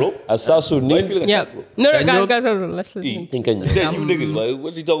Sudanese. Yeah. No, guys, let's listen. In Kenya. You niggas, like,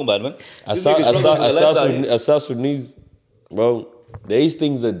 what's he talking about, man? As South Sudanese, bro, there is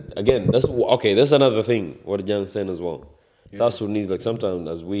things that, again, that's another thing, what Jan saying as well. Yeah. South Sudanese, like sometimes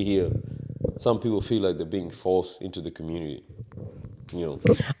as we hear, some people feel like they're being forced into the community.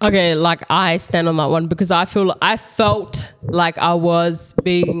 Okay, like I stand on that one because I felt like I was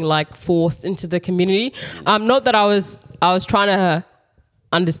being like forced into the community. Not that I was trying to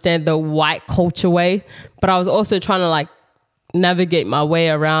understand the white culture way, but I was also trying to like navigate my way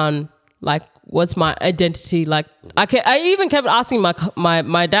around like what's my identity. Like I even kept asking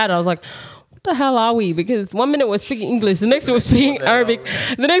my dad. I was like, what the hell are we? Because 1 minute we're speaking English, the next we're speaking Arabic,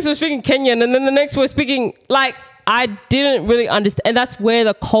 the next we're speaking Kenyan, and then the next we're speaking like. I didn't really understand, and that's where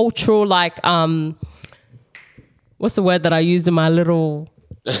the cultural, like, what's the word that I used in my little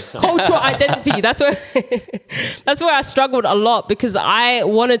cultural identity? That's where I struggled a lot because I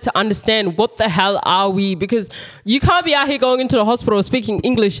wanted to understand what the hell are we? Because you can't be out here going into the hospital speaking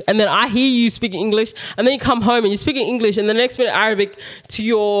English, and then I hear you speaking English, and then you come home and you're speaking English, and the next minute Arabic to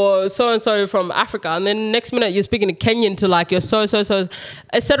your so and so from Africa, and then next minute you're speaking Kenyan to like your so,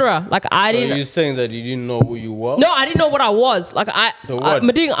 etc. Like I didn't. Are you saying that you didn't know who you were? No, I didn't know what I was. Like So what? on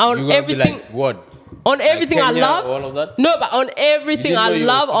everything. Like, what? On everything like Kenya, I loved. all of that? No, but on everything I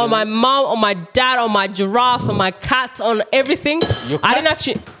love, on my mom, on my dad, on my giraffes, on my cats, on everything. I didn't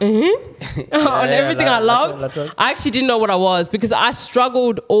actually. On everything I loved, I actually didn't know what I was because I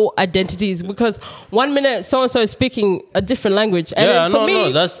struggled all identities because 1 minute so and so is speaking a different language, and then for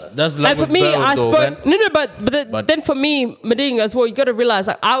me, that's language. And for me, I spoke man. but then for me, Mading as well, you got to realize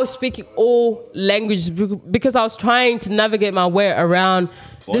like I was speaking all languages because I was trying to navigate my way around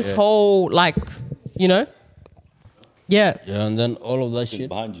this whole like. Yeah. Yeah, and then all of that shit.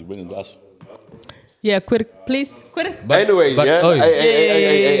 Behind you, bringing glass. Yeah, quit it, please. Quit it. But anyways,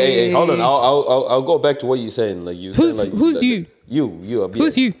 hey, hold on. I'll go back to what you're saying. Like you. Who's you? You.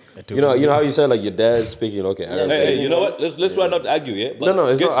 Who's you? You know how you said like your dad's speaking. Okay. Hey, you know what? Let's try not to argue, yeah. But no,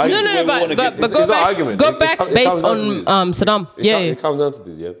 it's not argument. But go back. Argument. Go back based on Saddam. It comes down to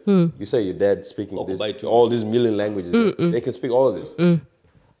this, yeah. You say your dad's speaking all these million languages. They can speak all of this.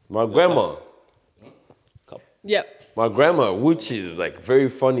 My grandma. Yep. My grandma, which is like very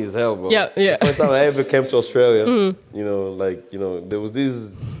funny as hell, bro. Yeah, yeah. The first time I ever came to Australia, there was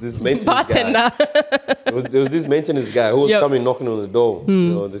this maintenance Bartender. guy. There was this maintenance guy who was Yep. coming knocking on the door.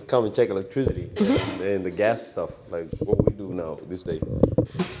 Just come and check electricity and the gas stuff, like what we do now this day.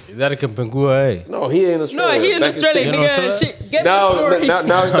 Is that a Kampengua, eh? No, here in Australia. No, here in Back Australia, nigga. Shit, get the Now, story.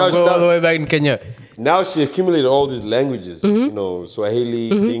 Go all the way back in Kenya. now she accumulated all these languages, Swahili,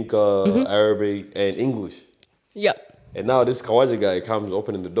 Dinka, Arabic, and English. Yep. And now this Kawaja guy comes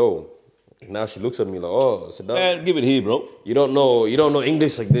opening the door. Now she looks at me like, oh, Saddam, Man, give it here, bro. you don't know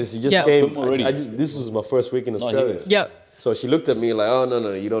English like this. You just Yeah. came Already. this was my first week in Australia. here. Yep. So she looked at me like, oh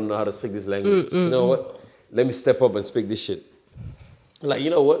no, you don't know how to speak this language. You know what? Let me step up and speak this shit. I'm like, you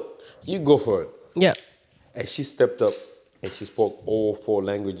know what? You go for it. Yep. And she stepped up and she spoke all 4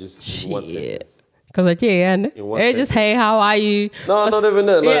 languages in one Shit. sentence. Cause like In one hey, just hey, how are you? No, not even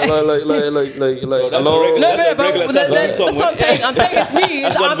that. Yeah. Like that's hello. the regular- No, That's but regular, that's that's one what song, I'm saying. I'm saying it's me.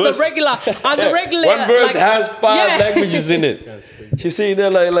 one I'm the verse. regular. I'm the regular. One verse like- has 5 Yeah. languages in it. She's sitting there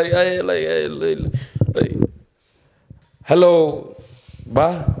like, hello,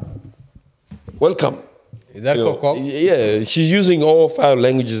 ba, welcome. Is that Coco? Yeah, she's using all 5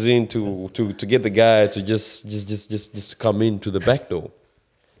 languages to get the guy to just come into the back door.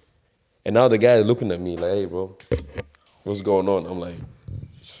 And now the guy is looking at me like, hey, bro, what's going on? I'm like,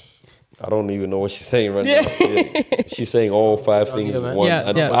 I don't even know what she's saying right now. Yeah. She's saying all 5 things in one.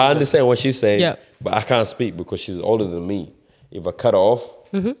 Yeah, yeah. I understand what she's saying, Yeah. but I can't speak because she's older than me. If I cut her off,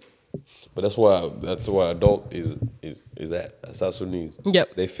 but that's why adult is at South Sudanese.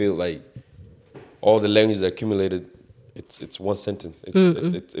 Yep. They feel like all the languages accumulated, it's one sentence.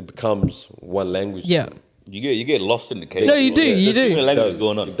 It becomes one language. Yeah. You get lost in the cave. No, you do, you There's too do. many languages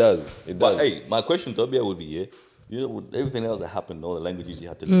going on. It does. But hey, my question to Abia would be, yeah, you know, with everything else that happened, all the languages you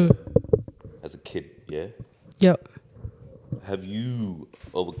had to learn as a kid, yeah, Yep. have you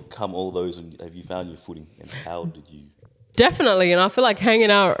overcome all those and have you found your footing? And how did you? Definitely, and I feel like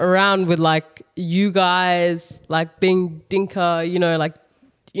hanging out around with like you guys, like being Dinka,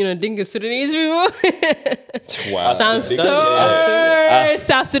 Dinka Sudanese people. Wow. Sounds so Us.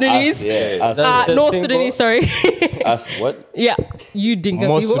 South Sudanese. North Sudanese, sorry. Us what? Yeah, you Dinka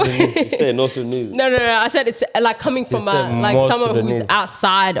Most people. Sudanese. You say no Sudanese. No. I said it's like coming from said like more someone who's Sudanese.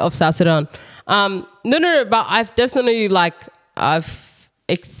 outside of South Sudan. No, but I've definitely I've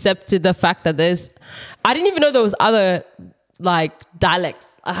accepted the fact that I didn't even know there was other like dialects.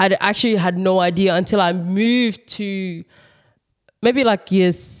 I actually had no idea until I moved to maybe like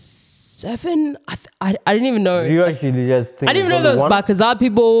year 7. I didn't even know. You actually just think I didn't even know there's there was only one? Bakazar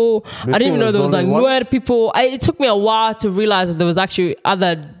people. I didn't even know there was like only one? Nuer people. It took me a while to realize that there was actually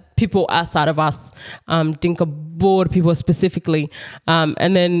other people outside of us, Dinka Boer people specifically.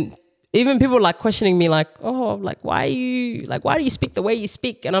 And then even people like questioning me like, oh, like why do you speak the way you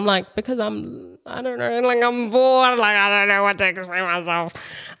speak? And I'm like, because I don't know, like I'm bored, like I don't know what to explain myself.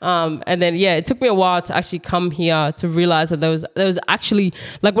 And then it took me a while to actually come here to realize that there was actually,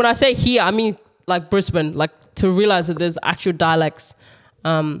 like when I say here, I mean like Brisbane, like to realize that there's actual dialects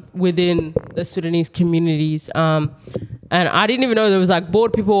within the Sudanese communities. And I didn't even know there was like Boer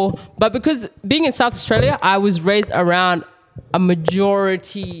people, but because being in South Australia, I was raised around a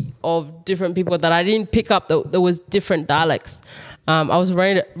majority of different people that I didn't pick up that there was different dialects. I was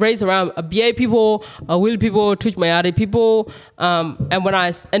raised around a BA people, a Will people, Twitch Mayari people,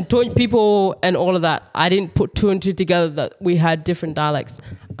 and Tony people and all of that. I didn't put 2 and 2 together that we had different dialects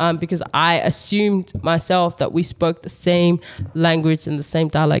because I assumed myself that we spoke the same language and the same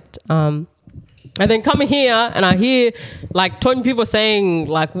dialect. And then coming here and I hear like 20 people saying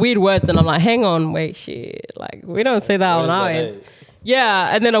like weird words and I'm like, hang on, wait, shit. Like we don't say that on our end.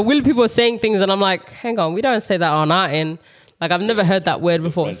 Yeah. And then a will people saying things and I'm like, hang on, we don't say that on our end. Like I've never heard that word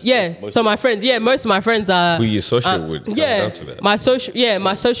before. Friends, So my friends, most of my friends are Who you associate with? comes down to that. my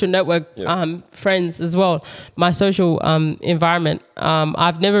social network friends as well. My social environment.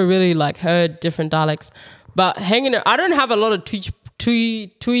 I've never really like heard different dialects. But I don't have a lot of Twitch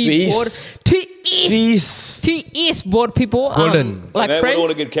East board people, Golden. like Man, we friends. don't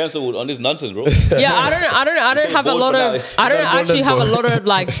want to get cancelled on this nonsense, bro. Yeah, I don't have a lot of. I don't actually have a lot of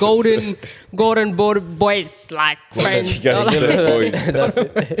like golden board boys like friends. You guys get it, boys.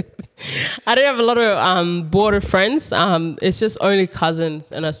 I don't have a lot of border friends. It's just only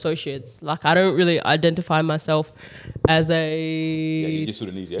cousins and associates. Like I don't really identify myself as Yeah, you're just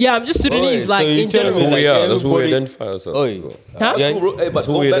Sudanese, yeah? Yeah, I'm just Sudanese. Oh, like so you in tell general. me Who we are. That's who we everybody- identify ourselves. Oi. as. Huh? That's cool, bro. Hey, but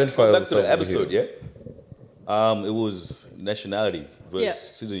Who we going identify back to the ourselves episode, here. yeah? It was nationality versus Yeah.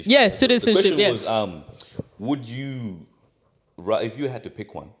 citizenship. Yeah, citizenship, The question was, would you, if you had to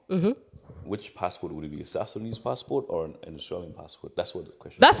pick one, which passport would it be? A South Sudanese passport or an Australian passport? That's what the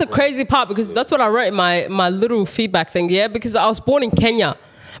question. That's the crazy part because that's what I wrote in my little feedback thing. Yeah, because I was born in Kenya,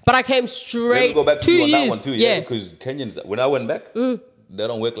 but I came straight. Let me go back to 2 you on years. that one too. Yeah, because Kenyans, when I went back, they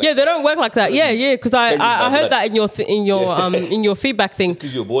don't work like. Yeah, they don't work like that. Yeah, because I heard that in your in your feedback thing.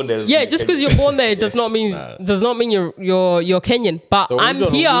 Because you're born there. Yeah, just because you're born there does not mean you're Kenyan. But So I'm which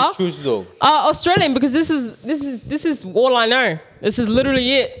one here. would you choose though? Australian because this is all I know. This is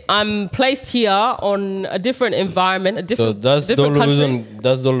literally it. I'm placed here on a different environment, a different So that's the different only country. reason.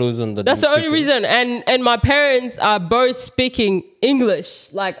 That's the only reason. That's the only reason. And my parents are both speaking English.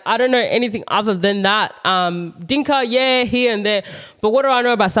 Like I don't know anything other than that. Dinka, yeah, here and there. But what do I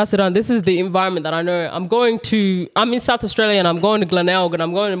know about South Sudan? This is the environment that I know. I'm in South Australia and I'm going to Glenelg and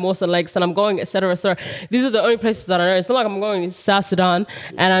I'm going to Mawson Lakes and I'm going, etc. These are the only places that I know. It's not like I'm going to South Sudan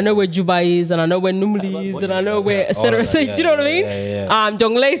and I know where Juba is and I know where Numli is and I know where, etc. Do you know what I mean? Yeah.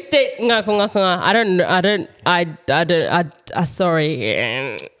 Jonglei State. Sorry.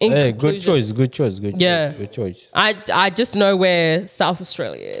 Hey, good choice. Good choice. I just know where South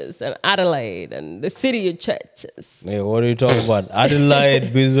Australia is and Adelaide and the city of churches. Hey, what are you talking about?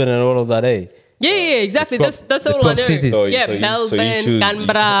 Adelaide, Brisbane, and all of that, eh? Yeah, exactly. That's all I know. cities. Melbourne,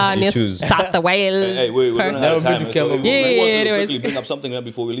 Canberra, South Wales. Hey, we're running out of Never time. been to Canberra. Anyways. Quickly bring up something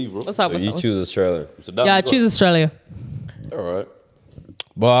before we leave, bro. What's up? You choose Australia. Yeah, I choose Australia. All right.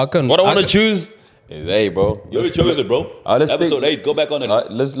 But What I want to choose is, hey, bro. You already chose it, bro. Let's Episode speak- 8, go back on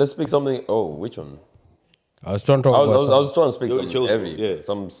it. Let's speak something. Oh, which one? I was trying to talk I about was trying to speak You already something chose it, heavy. yeah.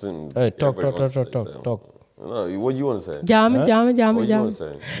 Something. Hey, talk. No, what do you want to say? Jam. What do you want to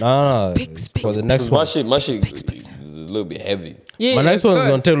say? No. For the next one. My shit is a little bit heavy. Yeah, My next one is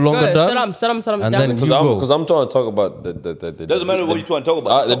gonna take longer time. Set up. And then you go. Because I'm trying to talk about the Doesn't matter what you're trying to talk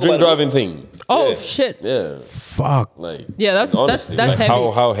about. the Talk drink about it. driving thing. Oh, Yeah. shit. Yeah, Fuck. like Yeah, that's honestly, heavy.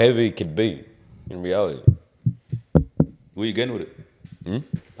 how heavy it could be in reality. Where you getting with it?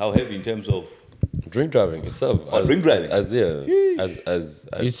 How heavy in terms of... Drink driving itself. drink driving. As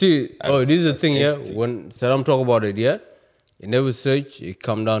You see, this is the thing, yeah. entity. When Saddam talk about it, yeah, in every search, it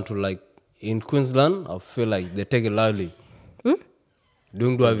come down to like in Queensland, I feel like they take it lightly.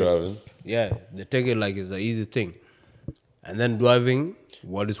 Doing driving. Yeah, they take it like it's an easy thing. And then driving,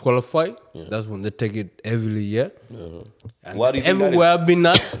 while disqualified, that's when they take it heavily, yeah. And Why do you think that everywhere I've been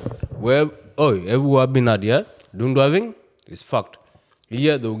at, everywhere I've been at, yeah, doing driving is fucked.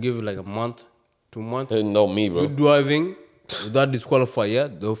 Here they'll give you like a month, 2 months. No, me, bro. You driving without disqualify, yeah,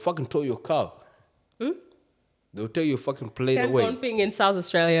 they'll fucking tow your car. They'll take your fucking plate Depends away. on being in South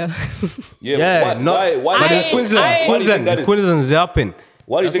Australia. Yeah, why But do in you Queensland, that is? Queensland is happen.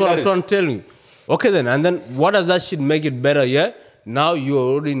 Why do you That's think what that I'm is? trying to tell you. Okay then, and then what does that shit make it better, yeah? Now you're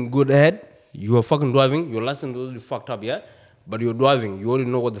already in good head, you are fucking driving, your license is already fucked up, yeah? But you're driving, you already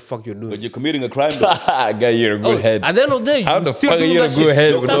know what the fuck you're doing. But you're committing a crime, though. I got you in a good head. At the end of the day, How you the still fuck are doing you in a that good shit.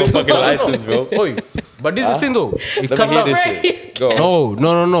 head with no That's- fucking license, bro? Oi, but this is the thing though. It Let come me hear down. this shit. Go.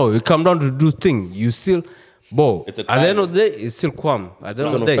 No. It come down to do thing. You still, bro. It's a At the end crime. of the day, it's still crime. At the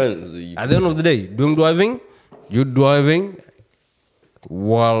end of the It's day, an offense. at the end of the day, doing driving, you driving,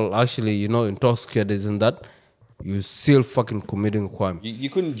 while actually intoxicated, isn't that? You still fucking committing a crime. You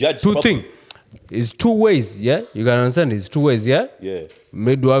couldn't judge. Two properly. things. It's two ways, yeah. You can understand. It's two ways, yeah. Yeah.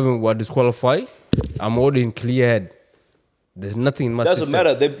 Me driving what disqualify. I'm already in clear head. There's nothing in my Doesn't system.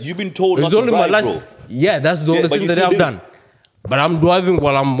 matter. You've been told It's not to only my drive, license. bro. Yeah, that's the Yeah, only but thing you that still I've did done. But I'm driving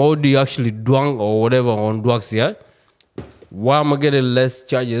while I'm already actually drunk or whatever on drugs, yeah. Why am I getting less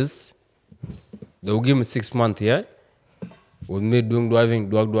charges? They'll give me 6 months, yeah. With me doing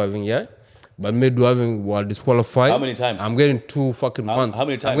drug driving, yeah. But me driving while disqualified. How many times? I'm getting 2 fucking months. How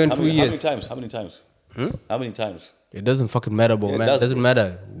many times? I'm getting 2 years. How many times? How many times? It doesn't fucking matter, bro, Yeah, it man. does, It doesn't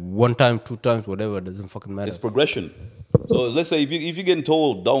matter. 1 time, 2 times, whatever. It doesn't fucking matter. It's progression. So let's say if you're getting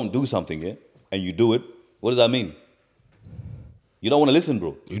told don't do something, yeah, and you do it, what does that mean? You don't want to listen,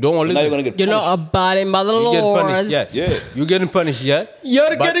 bro. You don't want to Now listen. you're gonna get You're punished. not abiding by the You get laws. punished, yeah. Yeah. You're getting punished, yeah.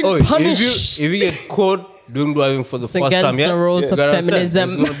 You're getting punished. If you get caught doing driving for the It's first against time, yeah. the rules you of gotta understand,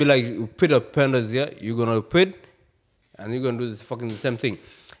 feminism. It's gonna be like you pit up penders, yeah. You're gonna pit, and you're gonna do this fucking the same thing.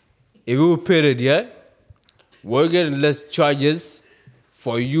 If you pitted, yeah, we're getting less charges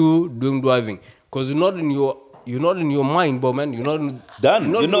for you doing driving, cause you're not in your mind, bro, man. You're not in,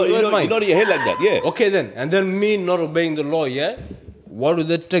 Done. You're not in your head like that. Yeah. Okay then, and then me not obeying the law, yeah. Why do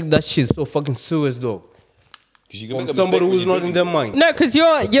they take that shit so fucking serious, though? 'Cause you can From make a somebody mistake when who's you're not in drinking. their mind. No, because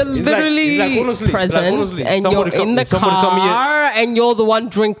you're literally honestly, present honestly, and somebody you're come- in the somebody come here- car and you're the one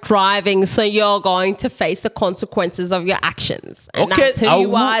drink driving, so you're going to face the consequences of your actions. And Okay, that's who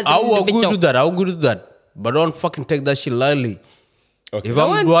you are as an I will agree individual. to that. I will agree to that. But don't fucking take that shit lightly. Okay. If No I'm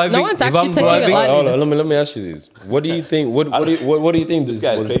one's driving, actually taking it lightly. Hold on, let me ask you this. What do you think? What do you think This is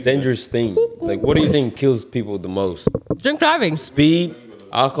guy's most crazy, dangerous thing? Like, what do you think kills people the most? Drink driving. Speed,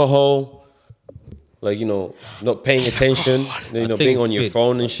 alcohol, like not paying attention, think being on your speed.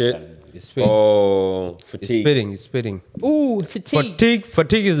 phone and shit, It's speed. or It's fatigue. spitting. Ooh, fatigue.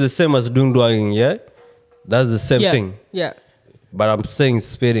 Fatigue is the same as doing driving, yeah? That's the same Yeah. thing. Yeah. But I'm saying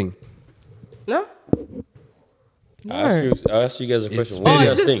spitting. No? I asked you guys a question. speeding. What do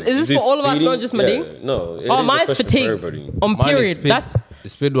you Oh, guys think? is this for all of us, speeding? not just Mading? Yeah, no. it Oh, is a mine's question for fatigue. everybody. On Mine is period. speed. That's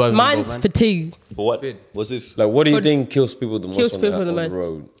Speed driving. mine's bro, man. fatigue. For what? Speed. What's this? Like, what do you But- think kills people the most Kills on, people the, the on most. the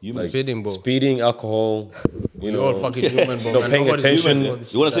road? Humans. Speeding, bro. Speeding, alcohol, We all fucking human, bro. not man. paying Nobody's attention. doing all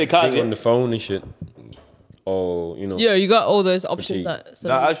this You want to say cars? being Yeah? on the phone and shit. Or, Yeah, you got all those options. Fatigue. That, so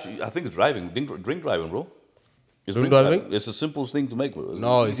Nah, actually, I think it's driving. Drink driving, bro. It's Drink driving? It's the simplest thing to make, bro.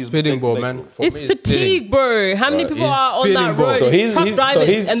 No, the it's easiest speeding, mistake to bro, make, man. For it's me, fatigue, bro. How many people It's are on speeding, that bro. road? So he's Truck he's drivers,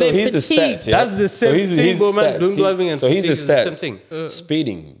 so he's and so they're he's the fatigued. stats. Yeah? That's the same so he's, thing, he's bro, the man. stats. Doing driving and so he's the fatigue is the same stats. thing.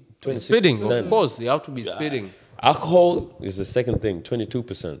 Speeding, 26%. Speeding, of course. You have to be speeding. Alcohol is the second thing,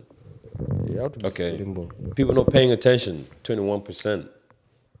 22%. You have to be Okay. speeding, bro. People not paying attention, 21%.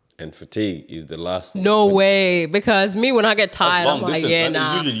 And fatigue is the last thing. No way. Because me, when I get tired, I'm Long like, distance, yeah, man.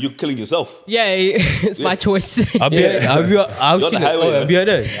 nah. Usually you're killing yourself. Yeah, it's my choice. Have you actually, highway, man.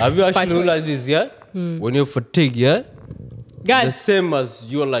 have you my actually choice. realized this, yeah? When you're fatigued, yeah? The Guys, same as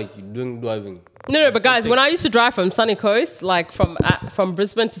you're like doing driving. no, but guys, when I used to drive from Sunny Coast, like from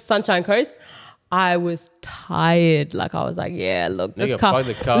Brisbane to Sunshine Coast, I was tired. Like I was like, yeah, look, this Nigga, car. park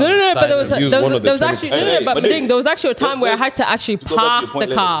the car No, but there was and use one of the there was 20%. actually Hey, but but Ding, there was actually a time where I had to actually to go back to park your point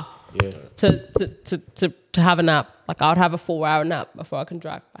the later. car to have a nap. Like I would have a 4-hour nap before I can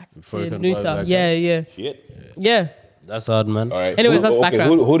drive back Before you to can drive Noosa. back, Yeah. Shit. That's hard, man. All right. Anyways, that's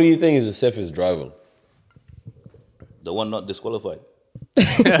background. Who do you think is the safest driver? The one not disqualified. You're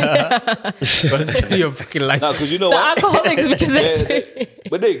fucking like Nah, because you know The what? alcoholics because Yeah, they're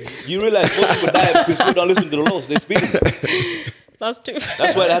but Nick, you realize most people die because people don't listen to the laws. They speeding. that's too.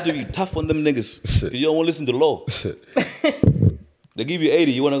 That's why they have to be tough on them niggas. Because you don't want to listen to the law. They give you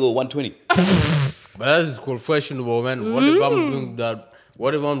 80, you want to go 120. But that's questionable, man. What if I'm doing that?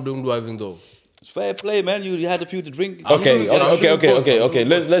 What if I'm doing driving though? It's fair play, man. You had a few to drink. Okay. Okay.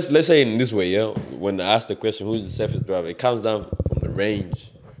 Let's say it in this way, yeah. When I ask the question, who's the safest driver? It comes down from the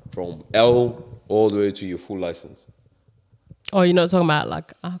range, from L all the way to your full license. Oh, you're not talking about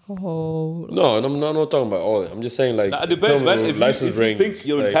like alcohol. No, I'm not talking about all that. I'm just saying like Nah, it depends, tell me man. the If you- license if you range. think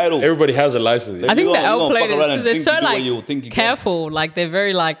you're Like, entitled- everybody has a license. I think You the gonna- you L gonna fuck platers around and because they're think so you do what like you think you can. careful. Like they're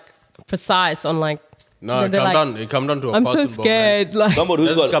very like precise on like. No, it they're come down to a I'm so person, bro, man. scared. Like, Somebody who's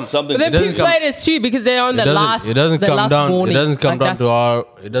Doesn't got come- something. but then It doesn't P come- platers too because they're on the last. It doesn't the come last down. warning. It doesn't come Like, down to that's- our.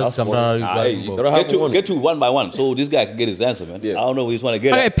 It doesn't come down to our Hey, driving, bro. gotta have one. get to one by one, so this guy can get his answer, man. Yeah. I don't know what he's trying to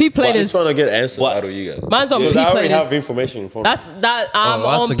get. Okay, at. P I'm platers. just trying to get answers What? out of you guys. Mine's on P Because I already have platers. information in front of me. I'm Oh,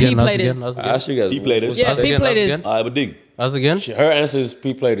 on that's P again, that's platers. again, that's I again. asked you guys. P platers. Yeah, That's P again, that's platers. again. I have a ding. Us again? Her answer is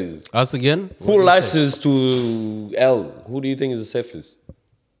P platers. Us again? Full license to L. Who do you think is the safest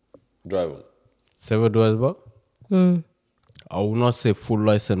driver? Sever doors, bro? I will not say full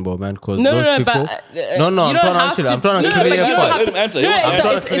license, bro, man, because No, those no, people. but no, you I'm don't trying to have actually. to. I'm trying to no, but you clear don't point. have Let to. him answer. No, He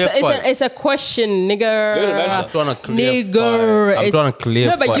wants to answer. it's a question, nigga. Let him answer. I'm trying to clear Nigger. I'm trying to clear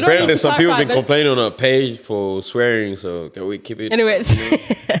No, but you point. don't Apparently, need to some people clarify, been but- complaining on our page for swearing. So can we keep it? Anyways,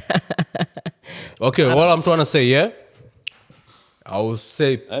 Okay, what I'm trying to say, yeah? I will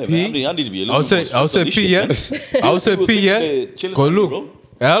say Hey, P. man, I need to be a little I'll say bit more strict P, on yeah? this shit, I'll say People P, think yeah? they're chilling Because on you, look,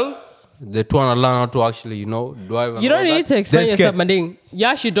 L, they trying to learn how to actually, drive and you don't all need that. to explain They're yourself, scared. Mading. You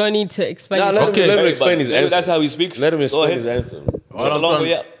actually don't need to explain Nah, yourself. Okay. let him Hey, explain but his maybe answer. that's how he speaks. Let him Go explain ahead. his answer. All I'm Long trying-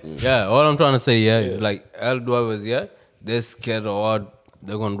 way up. Yeah, all I'm trying to say, yeah, is like L drivers, yeah, they're scared of what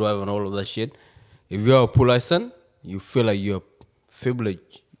they're gonna drive and all of that shit. If you have a pull license, you feel like you're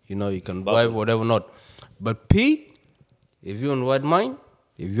privileged, you can drive whatever not. But P, if you're on right mind,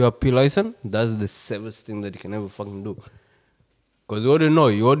 if you have P license, that's the safest thing that you can ever fucking do. Because you already know,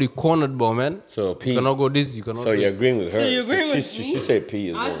 you already cornered, bro, man. So P. You cannot go this, you cannot So do you're this. agreeing with her? So you agreeing with she me? said P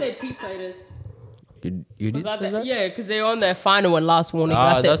as well. I say P platers. You did say that? Yeah, because they're on their final and last warning.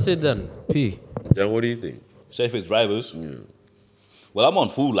 Ah, that's that's it then. P. John, what do you think? Safest drivers. Well, I'm on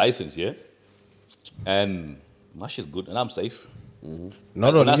full license, yeah? And my shit's good, and I'm safe.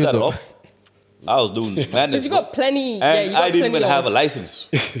 Not When I on you started though. off, I was doing madness. Because you got plenty. and yeah, you got I didn't plenty even have a of- license.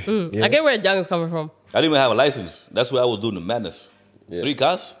 I get where Jung is coming from. I didn't even have a license. That's where I was doing the madness. Yeah. 3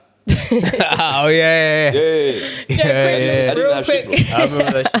 cars? Oh, yeah. Yeah. Yeah, I didn't real have shit, quick. bro. I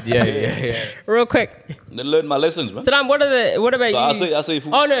remember that shit. Yeah. Real quick. Then learn my lessons, man. Saddam, what about So you? I say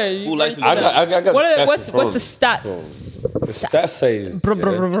full, Oh no, you full already license. said that. I got What are, stats what's in front what's the of me. stats? The stat says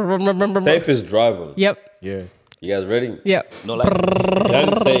safest driver. Yep. Yeah. You guys ready? Yep. No license.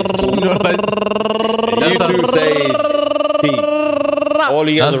 Young say you two say P. All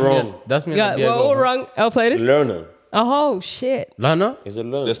you guys are wrong. That's me. We're all wrong. L players. Learner. Oh shit. Lana? Is a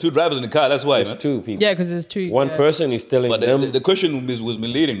learner. There's 2 drivers in the car. That's why, There's man. 2 people. Yeah, because there's 2. One person is telling But them. the question was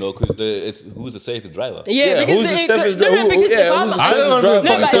misleading though, because it's who's the safest driver. Yeah, because who's the safest no, driver? because Yeah, if I'm, who's the I don't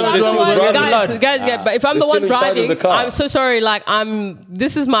safest know. driver? no, but if I'm the one, guys, but if I'm They're the one still in charge of driving, the car. I'm so sorry. Like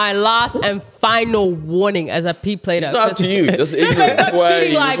this is my last and final warning as a P player. It's not up to you. That's No, but ignorant. if I'm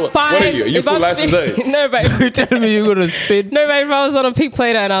speeding like What 5, are you? Are you if full I'm license day? speeding, no, but You tell me you're gonna speed. no, but if I was on a P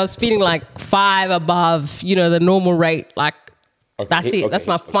player and I was speeding like 5 above, the normal rate, like that's it. That's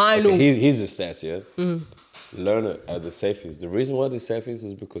my final. Okay, here's the stats, yeah? Learner are the safest. The reason why they're safest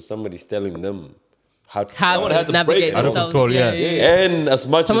is because somebody's telling them how to how Someone has to to navigate break it. themselves. Control, yeah. And as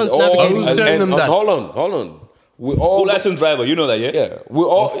much Someone's as all, navigating. Who's telling them that? hold on. We all Full license driver, you know that, yeah? yeah, we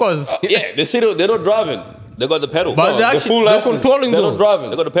all Of course. yeah. They say they're not driving. They got the pedal. But No, they're The actually full license, controlling they're though. not driving.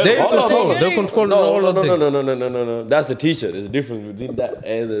 they got the pedal. They Hold on. control. They're controlling all of them. No. That's the teacher. There's a difference between that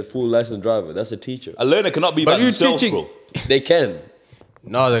and the full license driver. That's a teacher. A learner cannot be But by you themselves, teaching- bro. They can.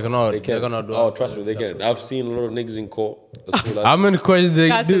 No, they cannot. They can. They're gonna do Oh, it. trust me, they can. I've seen a lot of niggas in court. That's full How license. many questions they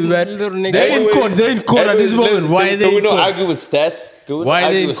Guys, do that? little niggas. They're in court. They're in court at this Anyways, moment. Why are they can we in not court? argue with stats? Can we Why not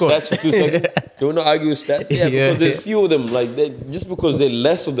are they argue in with court? stats for 2 seconds? Can we not argue with stats? Yeah, Yeah. because there's few of them. Like just because there's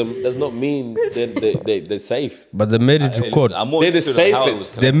less of them does not mean they're safe. But they made it to court. I'm more They're the interested in how it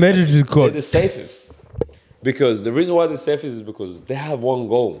safest. was They made it to They're court. the safest. Because the reason why they're safest is because they have one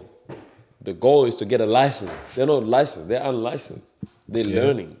goal. The goal is to get a license. They're not licensed. They're unlicensed. They're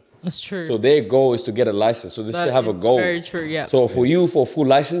learning. That's true. So their goal is to get a license. So they That still have a is goal. very true, yeah. So for you, for full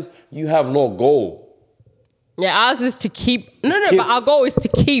license, you have no goal yeah, ours is to keep. No, Keep. but our goal is to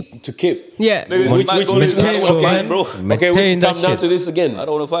keep. to keep. Yeah. Nigga, Which- my which- goal which- is to which- not wanna okay. find, bro. Okay, Maintain which that comes down shit. to this again. I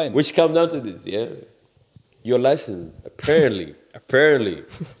don't want to find. Which come down to this, yeah? Your license, apparently,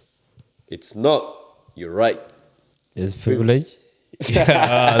 it's not your right. It's privilege.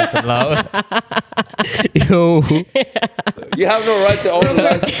 That's allowed. Yo. You have no right to own a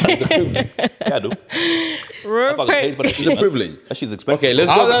license. It's a privilege. Yeah, I do. Real I fucking paid quick. for that It's shit, a man. privilege. That shit's expensive. Okay, let's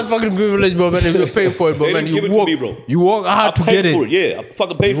How's go. that fucking privilege, bro, man? If you're paying for it, bro, They man, didn't you give it to walk. me, bro. You walk I hard to paid get for it. it. Yeah, I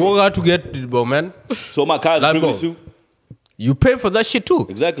fucking paid You for walk it. hard to get it, bro, man. So my car's a Like, privilege bro. too. You pay for that shit too,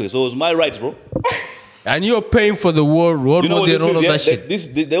 Exactly. So it's my rights, bro. and you're paying for the road You know what and this all of is? that Yeah, shit. this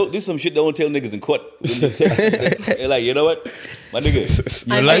is some shit they don't tell niggas in court. They're like, you know what, my nigga.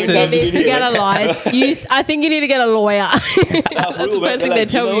 Your I think you license. need to get a lawyer. I think you need to get a lawyer. Nah, for That's the real, man. first thing They're they like,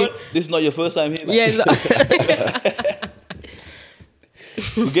 tell you know me. what? This is not your first time here. man. Yeah.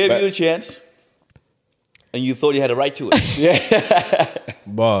 We gave you a chance, and you thought you had a right to it.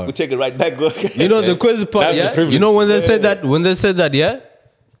 Bro. We take it right back, bro. You know the crazy part, That's a yeah? privilege. You know when they said that, yeah?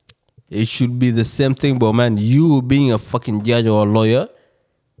 It should be the same thing, but man, you being a fucking judge or a lawyer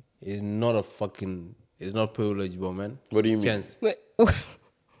is not a fucking, it's not privilege, bro, man. What do you mean? Chance.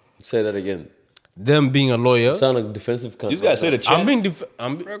 Say that again. Them being a lawyer, Sound like defensive counsel. These guys say the chance.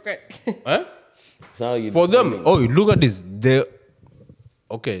 I'm being, Okay. huh? Sound like you For them, defending. look at this.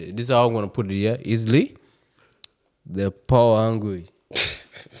 Okay, this is how I'm gonna put it here easily. They're power hungry.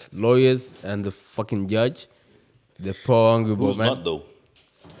 Lawyers and the fucking judge, they're power hungry, bro, Who's man. not though?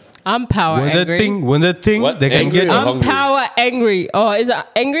 I'm power When angry. they think What? they can Angry get or I'm hungry? power angry. Oh, is it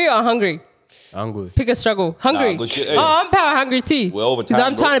angry or hungry? hungry. Pick a struggle. Hungry. good shit. Hey. Oh, I'm power hungry too. We're over Because time,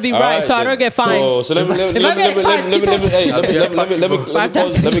 I'm bro. trying to be All right, so I then. don't get fined. So let me If I get fined,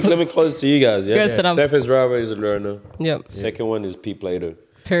 let me close to you guys. Yeah. Yes, Saddam. Safest driver is a learner. Yep. Second one is P later.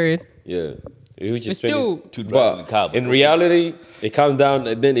 Period. Yeah. Which But is still- 20 Two drivers in the car, But in bro. reality, it comes down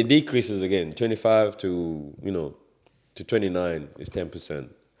and then it decreases again. 25 to to 29 is 10%.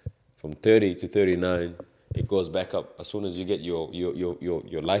 From 30 to 39, it goes back up. As soon as you get your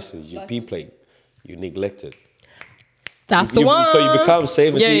license, your P plate, you neglect it. That's the one. So you become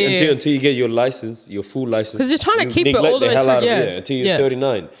safe until, Yeah, yeah, yeah. until you get your license, your full license. 'Cause you're trying to You keep it neglect all the way hell through, out of yeah. it until you're Yeah.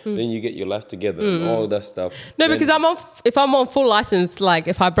 39. Then you get your life together and all that stuff. No, Then- because if I'm on full license, like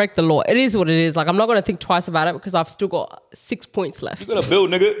if I break the law, it is what it is. Like I'm not gonna think twice about it because I've still got 6 points left. You gotta build,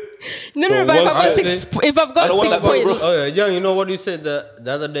 nigga. No, So but if once I've got I- if I've I got don't want 6 that, bro. points, Oh yeah, John, you know what you said the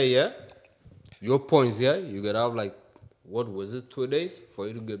other day, yeah? Your points, yeah? You get out like, what was it, 2 days for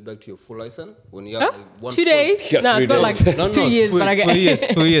you to get back to your full license? When you have huh? like 1 2 point. days? Yeah, No, 3 it's got days. like No, 2 years, but I get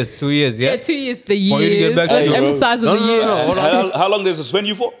 2 years, yeah? yeah, 2 years. The For you to get years. back to Let's your- emphasize on No, the no, years. no, hold on. How long does it suspend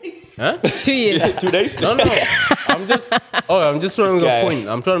you for? Huh? 2 years. 2 days? No. I'm just trying to make guy. a point.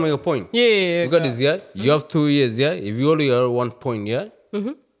 I'm trying to make a point. Yeah. Look at this, yeah? You have 2 years, yeah? If you only have 1 point, yeah?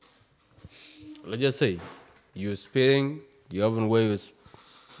 Let's just say you're speeding, you haven't weighed,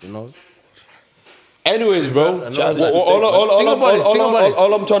 you know. Anyways, bro,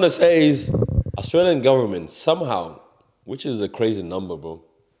 all I'm trying to say is Australian government somehow, which is a crazy number, bro.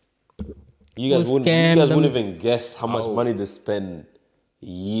 You guys wouldn't even guess how much money they spend a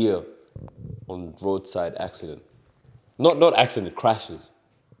year on roadside accident. Not accident, crashes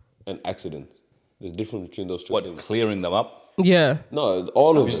and accidents. There's difference between those two things. Clearing them up? Yeah. No,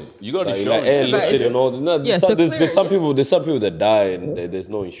 all of them. You got like insurance. airlifted and all. No, Yeah, there's some people that die and there's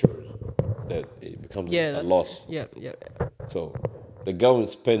no insurance. That it becomes a loss. Yeah. So the government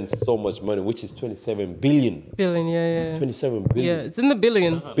spends so much money, which is 27 billion. Billion, yeah. 27 billion. Yeah, it's in the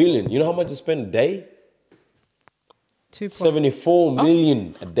billions. Billion. You know how much they spend a day? 74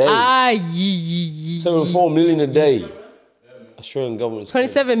 million a day. 74 million a day. Australian government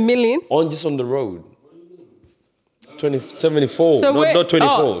 27 million? Just on the road. 74. So not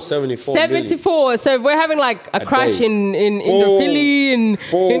 24. 74 74. So we're having like a crash in Indooroopilly and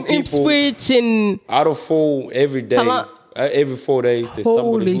in Ipswich and out of 4 every day. Every 4 days, there's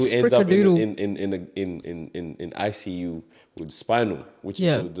somebody who ends up in ICU with spinal, which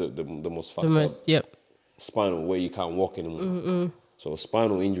is the most fucked up. Yep. Spinal, where you can't walk anymore. So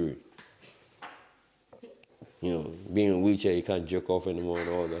spinal injury. You know, being in a wheelchair, you can't jerk off anymore and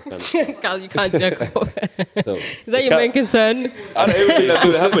all that kind of stuff. Carl, you can't jerk off. So, is that your main concern? Out of everything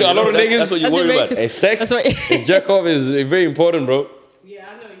that's happening, a lot of niggas, that's what you worry about. Sex and jerk off is very important, bro. Yeah,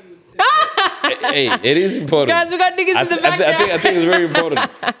 I know you would say. Hey, it is important. Guys, we got niggas in the background. I think it's very important.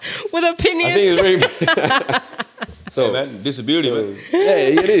 With opinions. I think it's very important. So, hey, man, disability, man.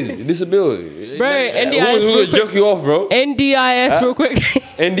 Yeah, it is. Disability. Bro, NDIS. Who's gonna jerk you off, bro? NDIS, real quick.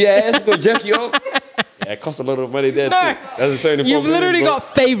 NDIS gonna jerk you off? Yeah, it costs a lot of money there, too. That's a 74 You've literally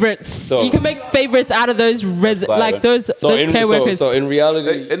got favorites. So, you can make favorites out of those those care workers. So in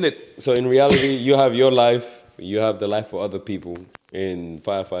reality, you have your life, you have the life for other people, and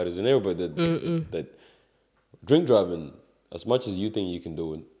firefighters and everybody that drink driving, as much as you think you can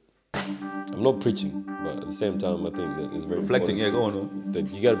do it. I'm not preaching, but at the same time, I think that it's very reflecting. Yeah, go on. That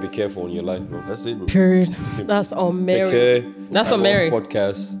you gotta be careful in your life, bro. That's it, bro. Period. That's on Mary. That's on Mary.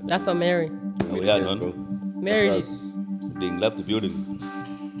 Podcast. That's on Mary. With that, man. Mary being left the building.